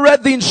you've not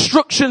read the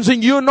instructions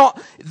and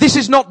this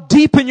is not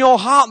deep in your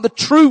heart, the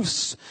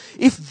truths,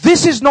 if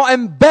this is not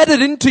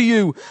embedded into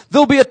you,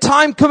 there'll be a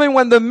time coming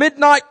when the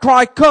midnight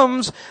cry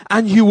comes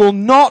and you will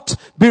not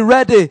be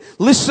ready.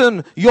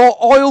 Listen, your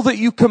oil that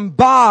you can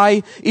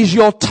buy is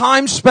your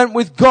time spent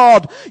with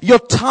God, your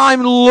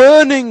time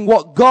learning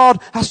what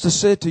God has to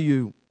say to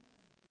you.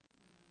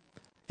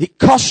 It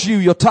costs you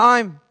your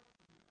time.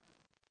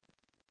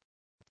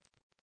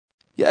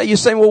 Yeah, you're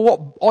saying, well,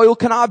 what oil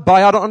can I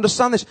buy? I don't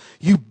understand this.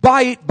 You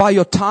buy it by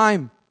your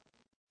time.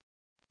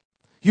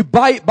 You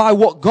buy it by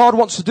what God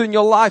wants to do in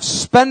your life,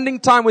 spending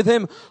time with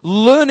Him,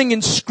 learning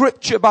in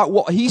Scripture about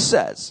what He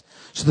says,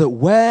 so that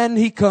when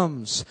He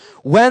comes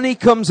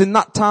in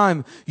that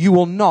time, you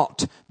will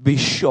not be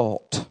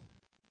short.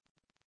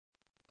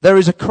 There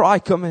is a cry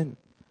coming.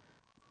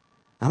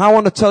 And I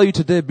want to tell you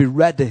today, be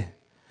ready.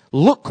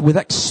 Look with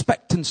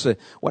expectancy.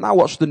 When I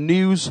watch the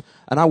news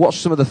and I watch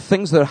some of the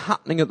things that are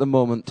happening at the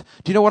moment,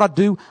 do you know what I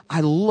do?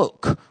 I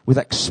look with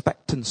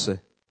expectancy.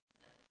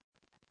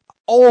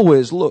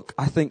 Always look.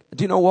 I think,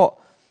 do you know what?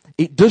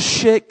 It does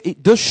shake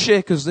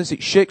us this.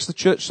 It shakes the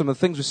church, some of the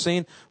things we've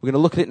seen. We're going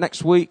to look at it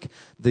next week.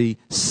 The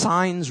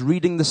signs,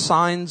 reading the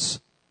signs.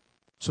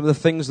 Some of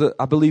the things that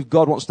I believe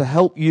God wants to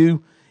help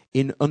you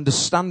in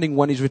understanding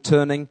when He's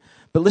returning.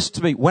 But listen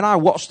to me, when I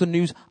watch the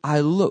news, I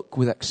look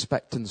with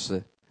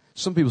expectancy.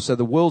 Some people say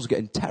the world's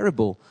getting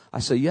terrible. I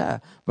say, yeah,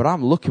 but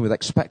I'm looking with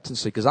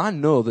expectancy because I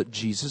know that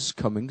Jesus is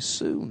coming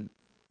soon.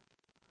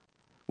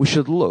 We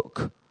should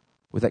look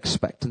with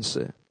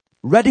expectancy.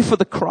 Ready for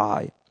the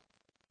cry.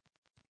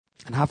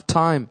 And have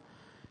time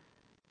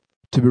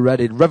to be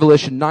ready.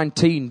 Revelation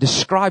 19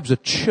 describes a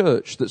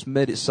church that's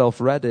made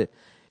itself ready. It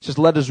says,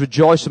 let us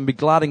rejoice and be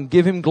glad and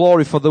give Him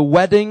glory, for the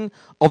wedding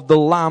of the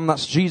Lamb,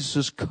 that's Jesus,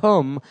 has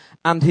come,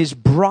 and His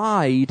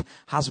bride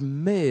has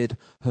made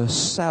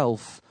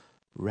herself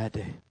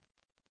ready.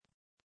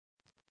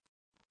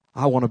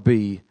 I want to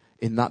be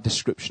in that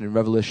description in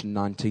Revelation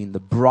 19, the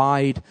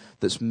bride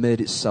that's made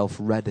itself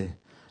ready.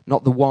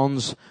 Not the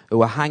ones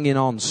who are hanging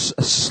on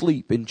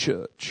asleep in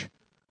church.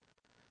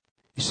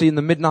 You see, in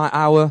the midnight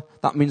hour,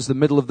 that means the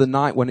middle of the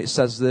night when it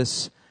says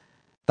this.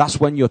 That's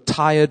when you're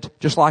tired,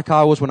 just like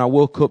I was when I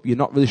woke up, you're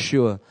not really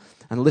sure.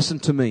 And listen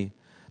to me,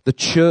 the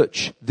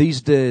church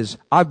these days,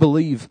 I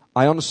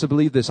honestly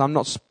believe this, I'm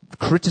not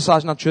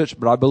criticizing our church,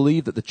 but I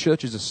believe that the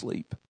church is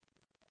asleep.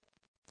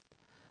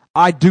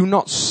 I do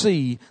not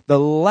see the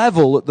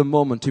level at the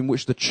moment in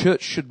which the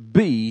church should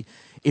be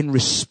in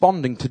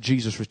responding to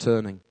Jesus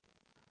returning.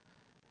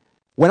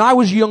 When I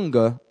was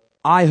younger,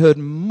 I heard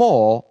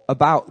more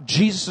about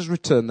Jesus'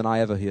 return than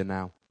I ever hear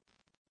now.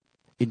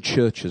 In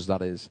churches,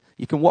 that is.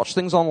 You can watch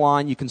things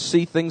online, you can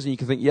see things and you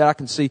can think, yeah, I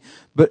can see,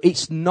 but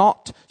it's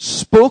not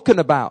spoken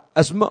about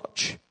as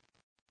much.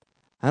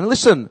 And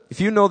listen,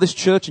 if you know this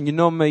church and you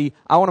know me,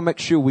 I want to make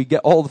sure we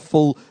get all the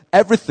full,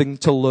 everything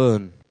to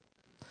learn.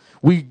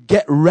 We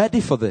get ready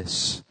for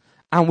this,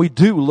 and we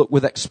do look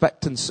with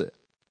expectancy.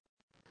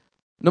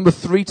 Number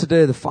 3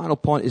 today, the final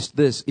point is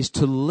this, is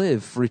to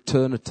live for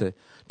eternity,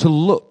 to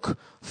look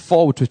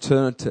forward to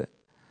eternity.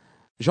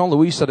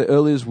 Jean-Louis said it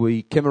earlier as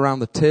we came around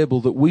the table,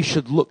 that we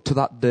should look to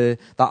that day,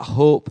 that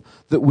hope,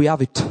 that we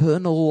have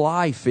eternal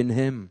life in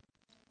Him.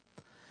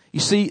 You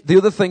see, the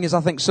other thing is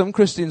I think some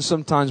Christians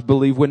sometimes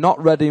believe we're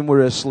not ready and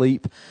we're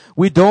asleep.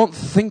 We don't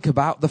think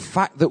about the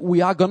fact that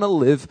we are going to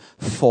live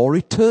for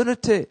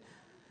eternity.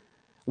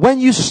 When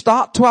you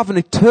start to have an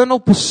eternal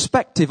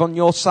perspective on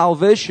your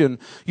salvation,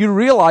 you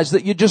realize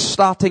that you're just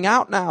starting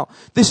out now.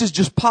 This is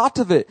just part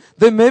of it.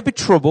 There may be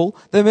trouble,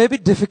 there may be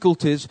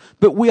difficulties,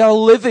 but we are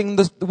living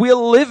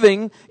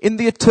in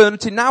the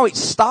eternity now. It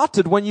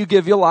started when you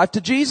give your life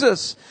to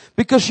Jesus,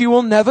 because you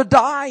will never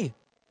die.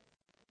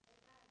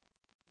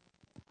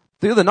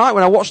 The other night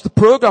when I watched the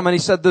program and he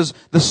said there's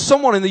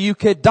someone in the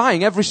UK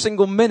dying every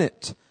single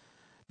minute.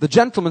 The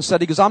gentleman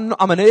said, he goes, I'm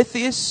an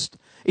atheist.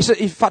 He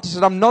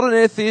said, I'm not an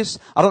atheist.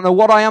 I don't know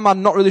what I am.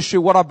 I'm not really sure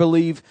what I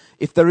believe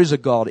if there is a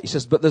God. He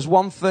says, but there's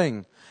one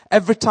thing.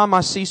 Every time I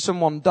see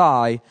someone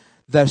die,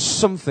 there's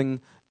something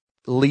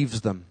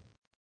leaves them.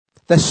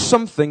 There's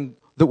something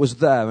that was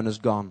there and has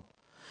gone.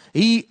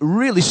 He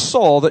really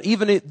saw that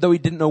even though he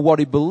didn't know what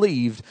he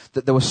believed,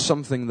 that there was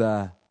something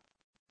there.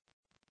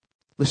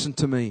 Listen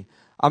to me.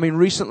 I mean,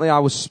 recently I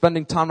was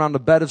spending time around the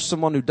bed of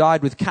someone who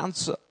died with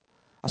cancer.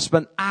 I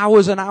spent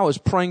hours and hours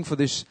praying for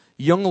this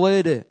young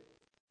lady.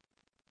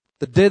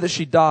 The day that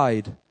she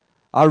died,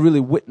 I really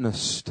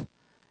witnessed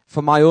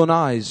for my own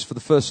eyes for the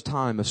first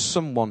time as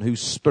someone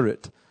whose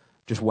spirit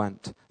just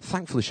went.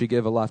 Thankfully, she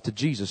gave her life to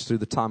Jesus through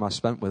the time I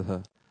spent with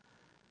her.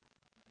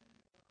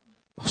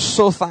 I was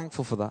so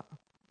thankful for that.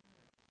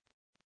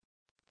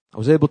 I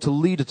was able to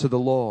lead her to the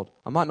Lord.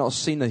 I might not have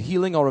seen a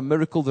healing or a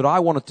miracle that I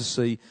wanted to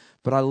see,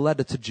 but I led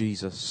her to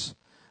Jesus.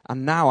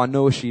 And now I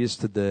know where she is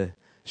today.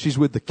 She's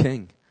with the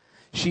King.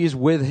 She is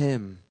with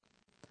Him.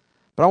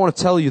 But I want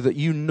to tell you that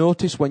you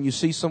notice when you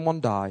see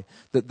someone die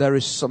that there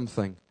is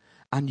something.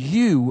 And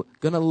you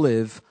going to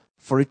live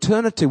for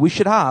eternity. We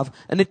should have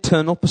an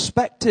eternal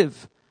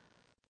perspective.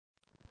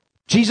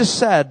 Jesus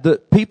said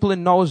that people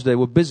in Noah's day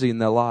were busy in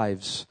their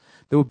lives.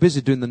 They were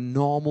busy doing the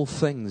normal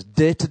things,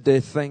 day-to-day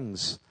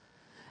things.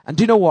 And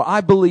do you know what?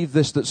 I believe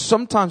this, that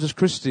sometimes as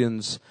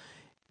Christians,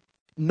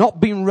 not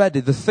being ready,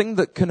 the thing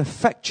that can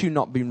affect you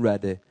not being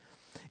ready,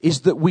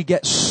 is that we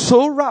get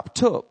so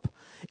wrapped up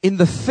in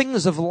the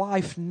things of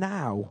life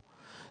now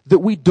that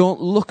we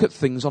don't look at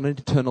things on an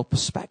eternal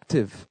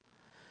perspective.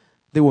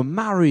 They were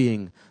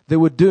marrying, they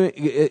were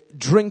doing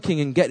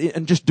drinking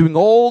and just doing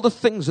all the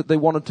things that they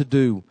wanted to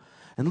do.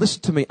 And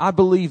listen to me, I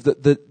believe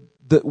that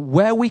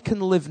where we can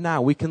live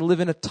now, we can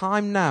live in a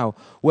time now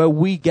where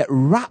we get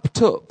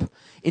wrapped up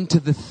into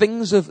the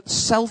things of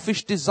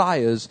selfish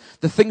desires,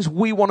 the things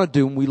we want to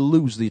do, and we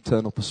lose the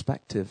eternal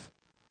perspective.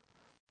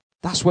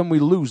 That's when we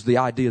lose the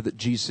idea that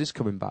Jesus is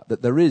coming back,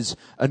 that there is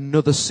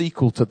another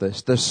sequel to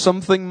this. There's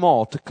something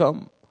more to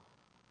come.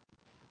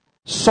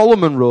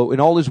 Solomon wrote in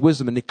all his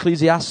wisdom in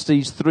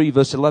Ecclesiastes 3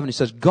 verse 11, he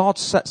says, God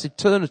sets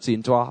eternity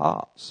into our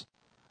hearts.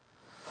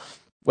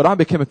 When I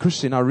became a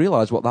Christian, I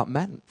realized what that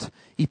meant.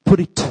 He put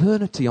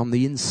eternity on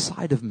the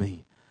inside of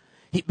me.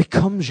 It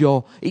becomes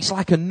it's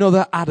like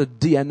another added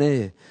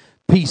DNA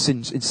piece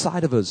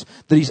inside of us,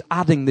 that he's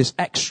adding this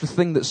extra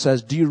thing that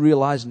says, do you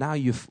realize now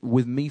you're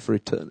with me for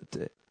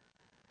eternity?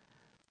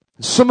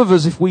 Some of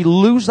us, if we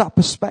lose that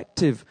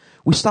perspective,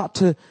 we start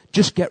to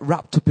just get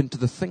wrapped up into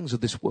the things of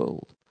this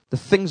world, the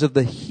things of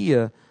the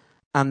here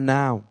and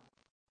now.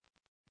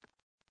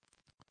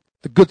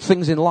 The good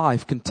things in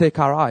life can take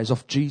our eyes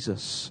off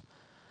Jesus.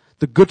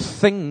 The good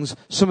things,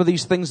 some of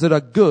these things that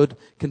are good,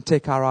 can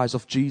take our eyes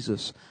off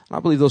Jesus. And I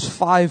believe those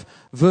 5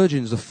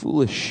 virgins, the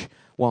foolish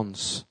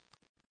ones,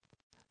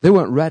 they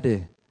weren't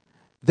ready.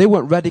 They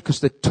weren't ready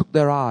because they took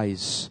their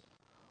eyes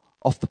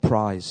off the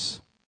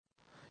prize.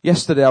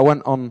 Yesterday I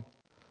went on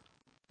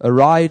a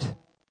ride.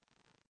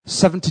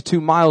 72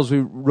 miles we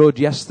rode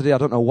yesterday. I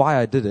don't know why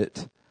I did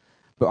it.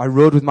 But I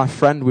rode with my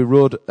friend. We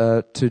rode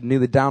to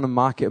nearly Downham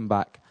Market and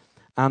back.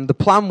 And the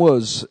plan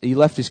was, he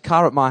left his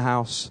car at my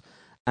house,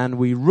 and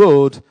we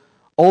rode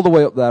all the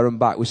way up there and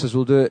back. We says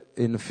we'll do it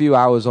in a few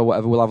hours or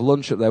whatever. We'll have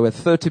lunch up there. We had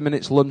 30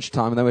 minutes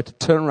lunchtime, and then we had to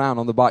turn around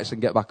on the bikes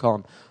and get back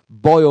on.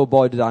 Boy, oh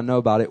boy, did I know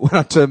about it when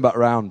I turned back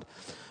round.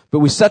 But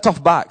we set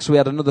off back, so we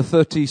had another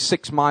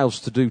 36 miles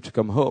to do to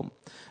come home.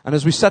 And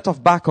as we set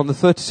off back on the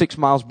 36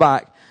 miles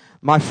back,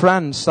 my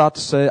friend started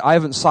to say, I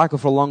haven't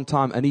cycled for a long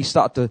time, and he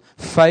started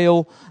to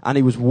fail, and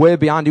he was way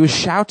behind. He was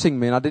shouting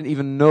me, and I didn't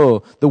even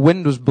know. The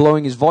wind was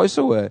blowing his voice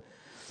away.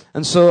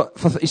 And so,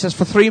 he says,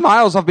 for 3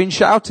 miles I've been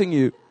shouting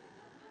you.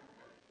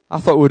 I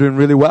thought we were doing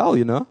really well,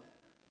 you know.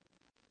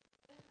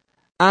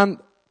 And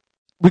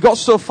we got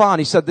so far,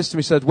 and he said this to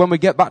me, he said, when we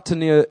get back to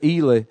near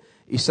Ely,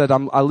 he said,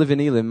 I live in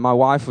Ely. My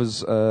wife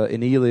was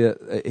in Ely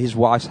at his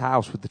wife's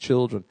house with the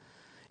children.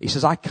 He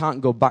says, I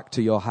can't go back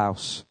to your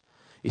house.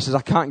 He says,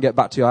 I can't get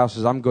back to your house. He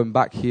says, I'm going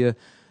back here.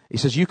 He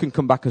says, you can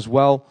come back as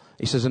well.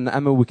 He says, and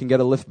Emma, we can get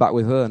a lift back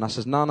with her. And I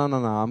says, no.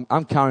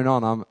 I'm carrying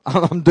on.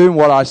 I'm doing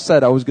what I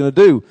said I was going to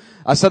do.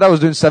 I said I was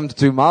doing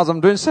 72 miles.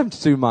 I'm doing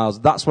 72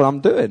 miles. That's what I'm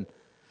doing.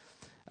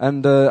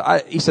 And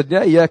he said,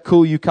 yeah,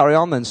 cool, you carry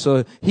on then.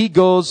 So he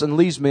goes and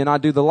leaves me, and I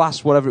do the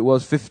last, whatever it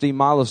was, 15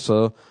 miles or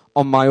so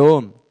on my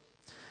own.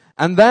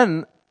 And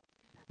then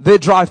they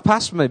drive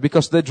past me,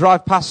 because they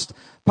drive past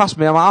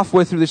me. I'm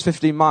halfway through this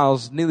 15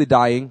 miles, nearly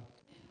dying,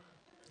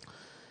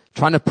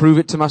 trying to prove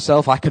it to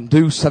myself. I can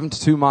do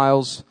 72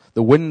 miles.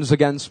 The wind's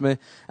against me.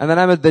 And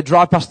then they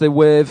drive past, they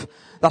wave.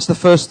 That's the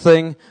first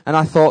thing. And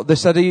I thought, they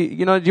said, do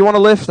you want a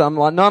lift? I'm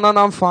like, no,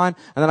 I'm fine.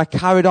 And then I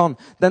carried on.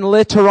 Then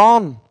later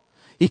on,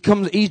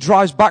 he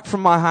drives back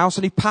from my house,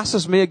 and he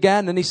passes me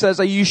again, and he says,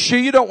 are you sure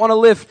you don't want to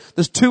lift?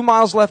 There's 2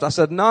 miles left. I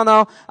said,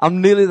 no,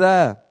 I'm nearly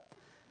there.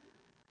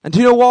 And do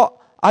you know what?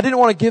 I didn't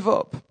want to give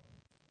up,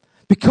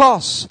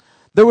 because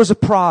there was a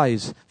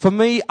prize. For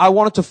me, I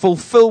wanted to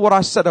fulfill what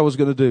I said I was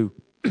going to do.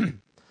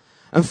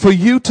 And for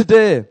you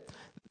today,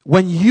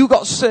 when you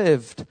got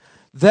saved,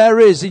 there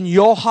is in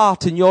your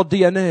heart, in your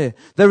DNA,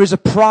 there is a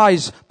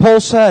prize. Paul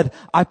said,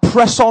 I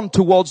press on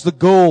towards the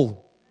goal.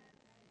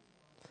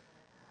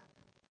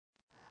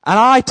 And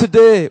I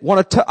today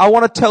want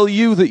to tell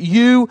you that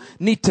you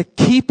need to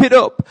keep it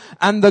up.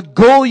 And the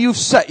goal you've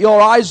set your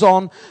eyes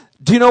on,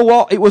 do you know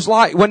what? It was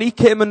like when he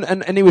came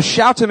and he was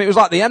shouting, it was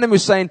like the enemy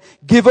was saying,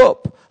 give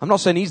up. I'm not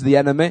saying he's the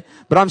enemy,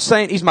 but I'm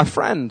saying he's my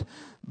friend.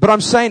 But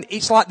I'm saying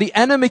it's like the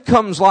enemy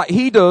comes like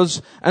he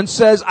does and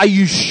says, are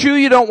you sure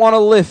you don't want to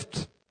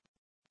lift?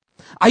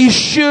 Are you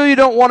sure you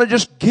don't want to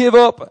just give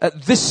up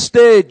at this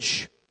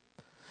stage?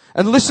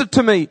 And listen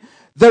to me.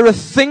 There are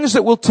things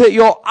that will take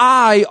your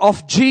eye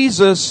off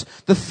Jesus,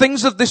 the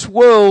things of this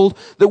world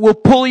that will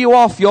pull you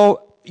off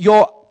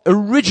your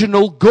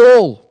original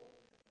goal.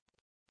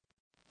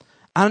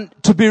 And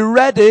to be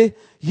ready,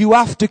 you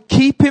have to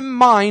keep in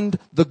mind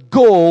the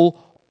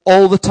goal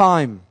all the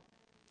time.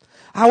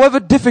 However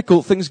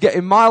difficult things get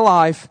in my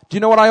life, do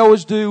you know what I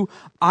always do?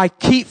 I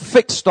keep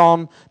fixed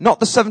on, not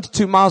the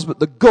 72 miles, but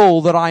the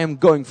goal that I am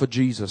going for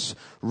Jesus.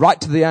 Right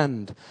to the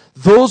end.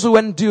 Those who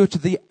endure to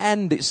the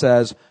end, it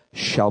says,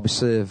 shall be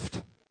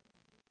saved.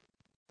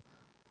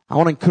 I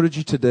want to encourage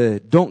you today,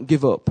 don't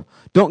give up.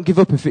 Don't give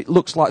up if it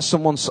looks like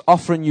someone's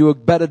offering you a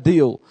better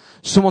deal.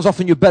 Someone's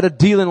offering you a better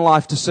deal in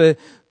life to say,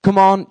 come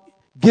on,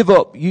 give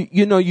up.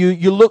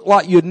 You look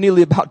like you're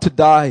nearly about to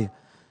die.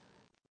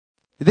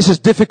 This is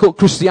difficult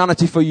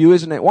Christianity for you,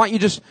 isn't it? Why don't you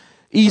just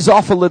ease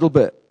off a little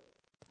bit?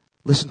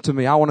 Listen to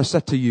me. I want to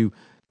say to you,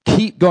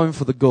 keep going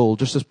for the goal,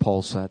 just as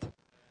Paul said.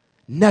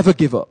 Never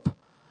give up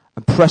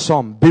and press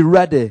on. Be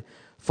ready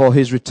for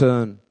his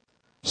return.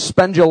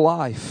 Spend your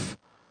life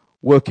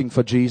working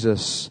for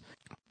Jesus.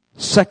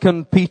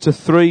 2 Peter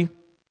 3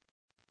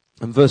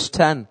 and verse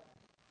 10.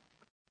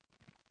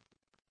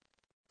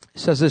 It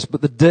says this,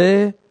 but the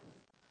day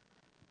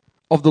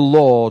of the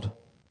Lord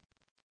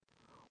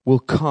will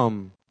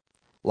come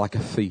like a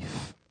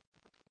thief.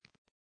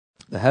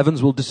 The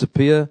heavens will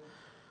disappear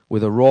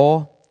with a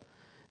roar.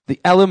 The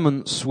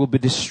elements will be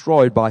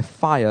destroyed by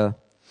fire,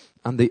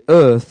 and the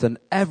earth and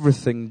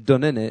everything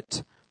done in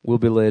it will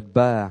be laid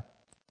bare.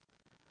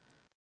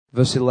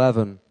 Verse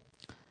 11.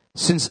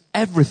 Since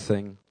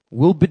everything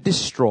will be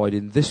destroyed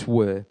in this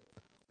way,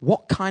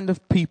 what kind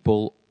of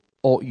people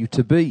ought you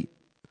to be?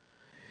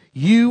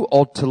 You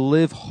ought to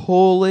live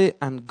holy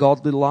and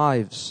godly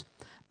lives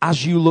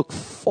as you look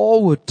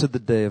forward to the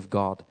day of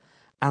God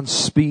and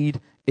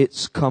speed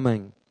its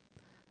coming.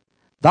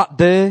 That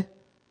day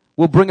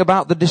will bring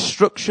about the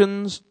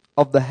destructions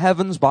of the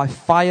heavens by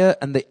fire,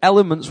 and the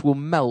elements will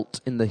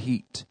melt in the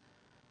heat.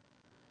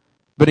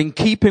 But in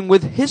keeping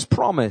with his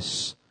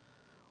promise,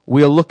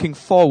 we are looking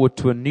forward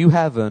to a new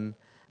heaven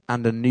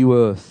and a new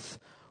earth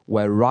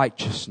where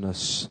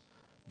righteousness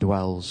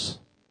dwells.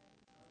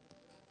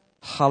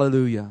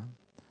 Hallelujah.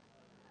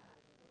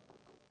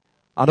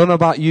 I don't know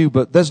about you,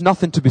 but there's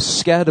nothing to be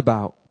scared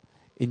about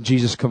in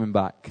Jesus coming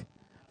back.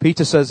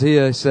 Peter says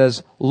here, he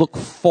says, look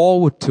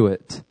forward to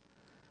it.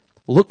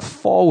 Look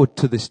forward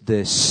to this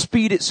day.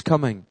 Speed its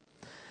coming.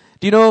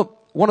 Do you know,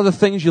 one of the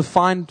things you'll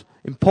find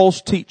in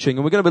Paul's teaching,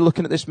 and we're going to be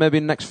looking at this maybe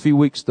in the next few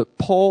weeks, that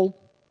Paul,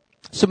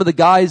 some of the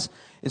guys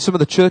in some of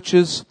the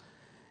churches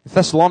in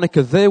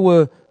Thessalonica, they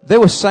were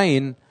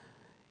saying,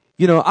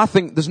 you know, I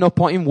think there's no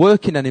point in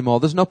working anymore.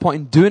 There's no point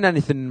in doing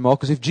anything anymore,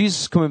 because if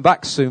Jesus is coming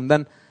back soon,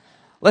 then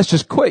let's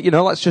just quit, you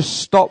know, let's just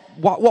stop.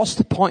 What's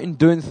the point in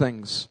doing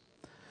things?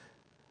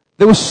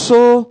 They were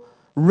so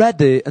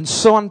ready and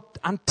so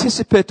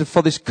anticipated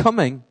for this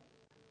coming.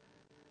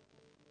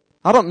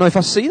 I don't know if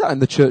I see that in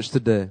the church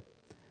today.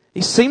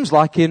 It seems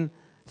like in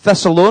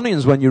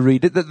Thessalonians, when you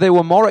read it, that they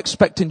were more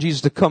expecting Jesus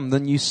to come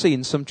than you see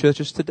in some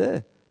churches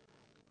today.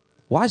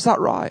 Why is that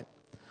right?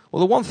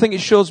 Well, the one thing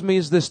it shows me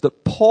is this,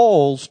 that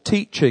Paul's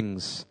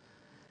teachings,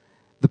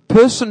 the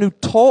person who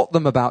taught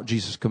them about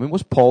Jesus coming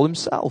was Paul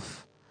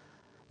himself.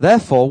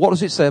 Therefore, what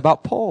does it say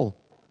about Paul?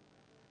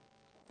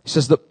 It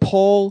says that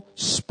Paul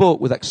spoke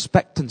with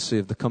expectancy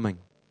of the coming.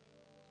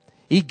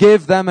 He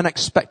gave them an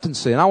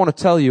expectancy. And I want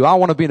to tell you, I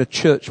want to be in a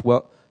church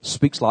where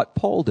speaks like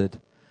Paul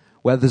did,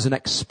 where there's an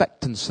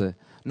expectancy,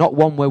 not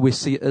one where we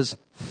see it as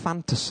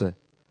fantasy.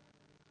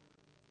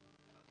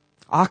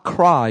 Our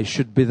cry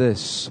should be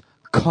this: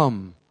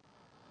 come,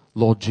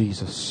 Lord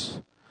Jesus.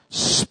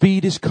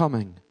 Speed is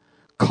coming.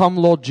 Come,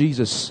 Lord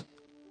Jesus.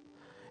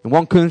 In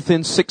 1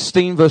 Corinthians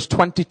 16 verse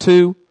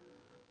 22,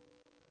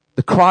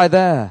 the cry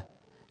there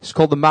is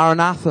called the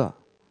Maranatha.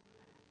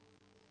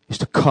 Is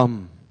to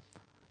come,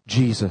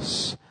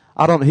 Jesus.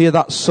 I don't hear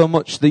that so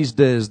much these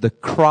days, the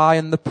cry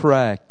and the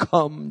prayer,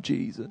 come,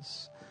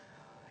 Jesus.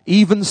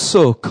 Even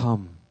so,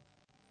 come.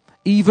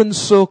 Even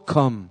so,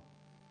 come.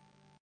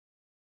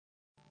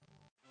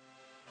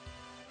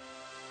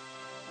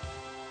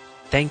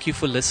 Thank you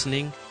for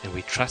listening, and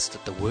we trust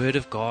that the Word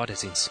of God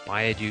has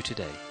inspired you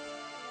today.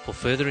 For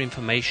further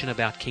information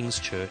about King's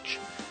Church,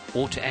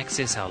 or to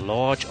access our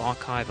large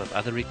archive of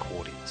other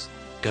recordings,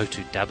 go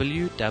to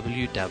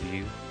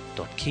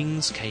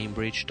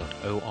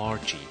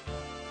www.kingscambridge.org.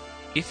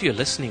 If you're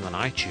listening on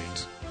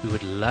iTunes, we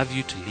would love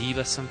you to leave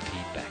us some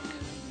feedback.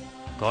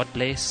 God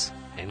bless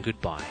and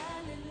goodbye.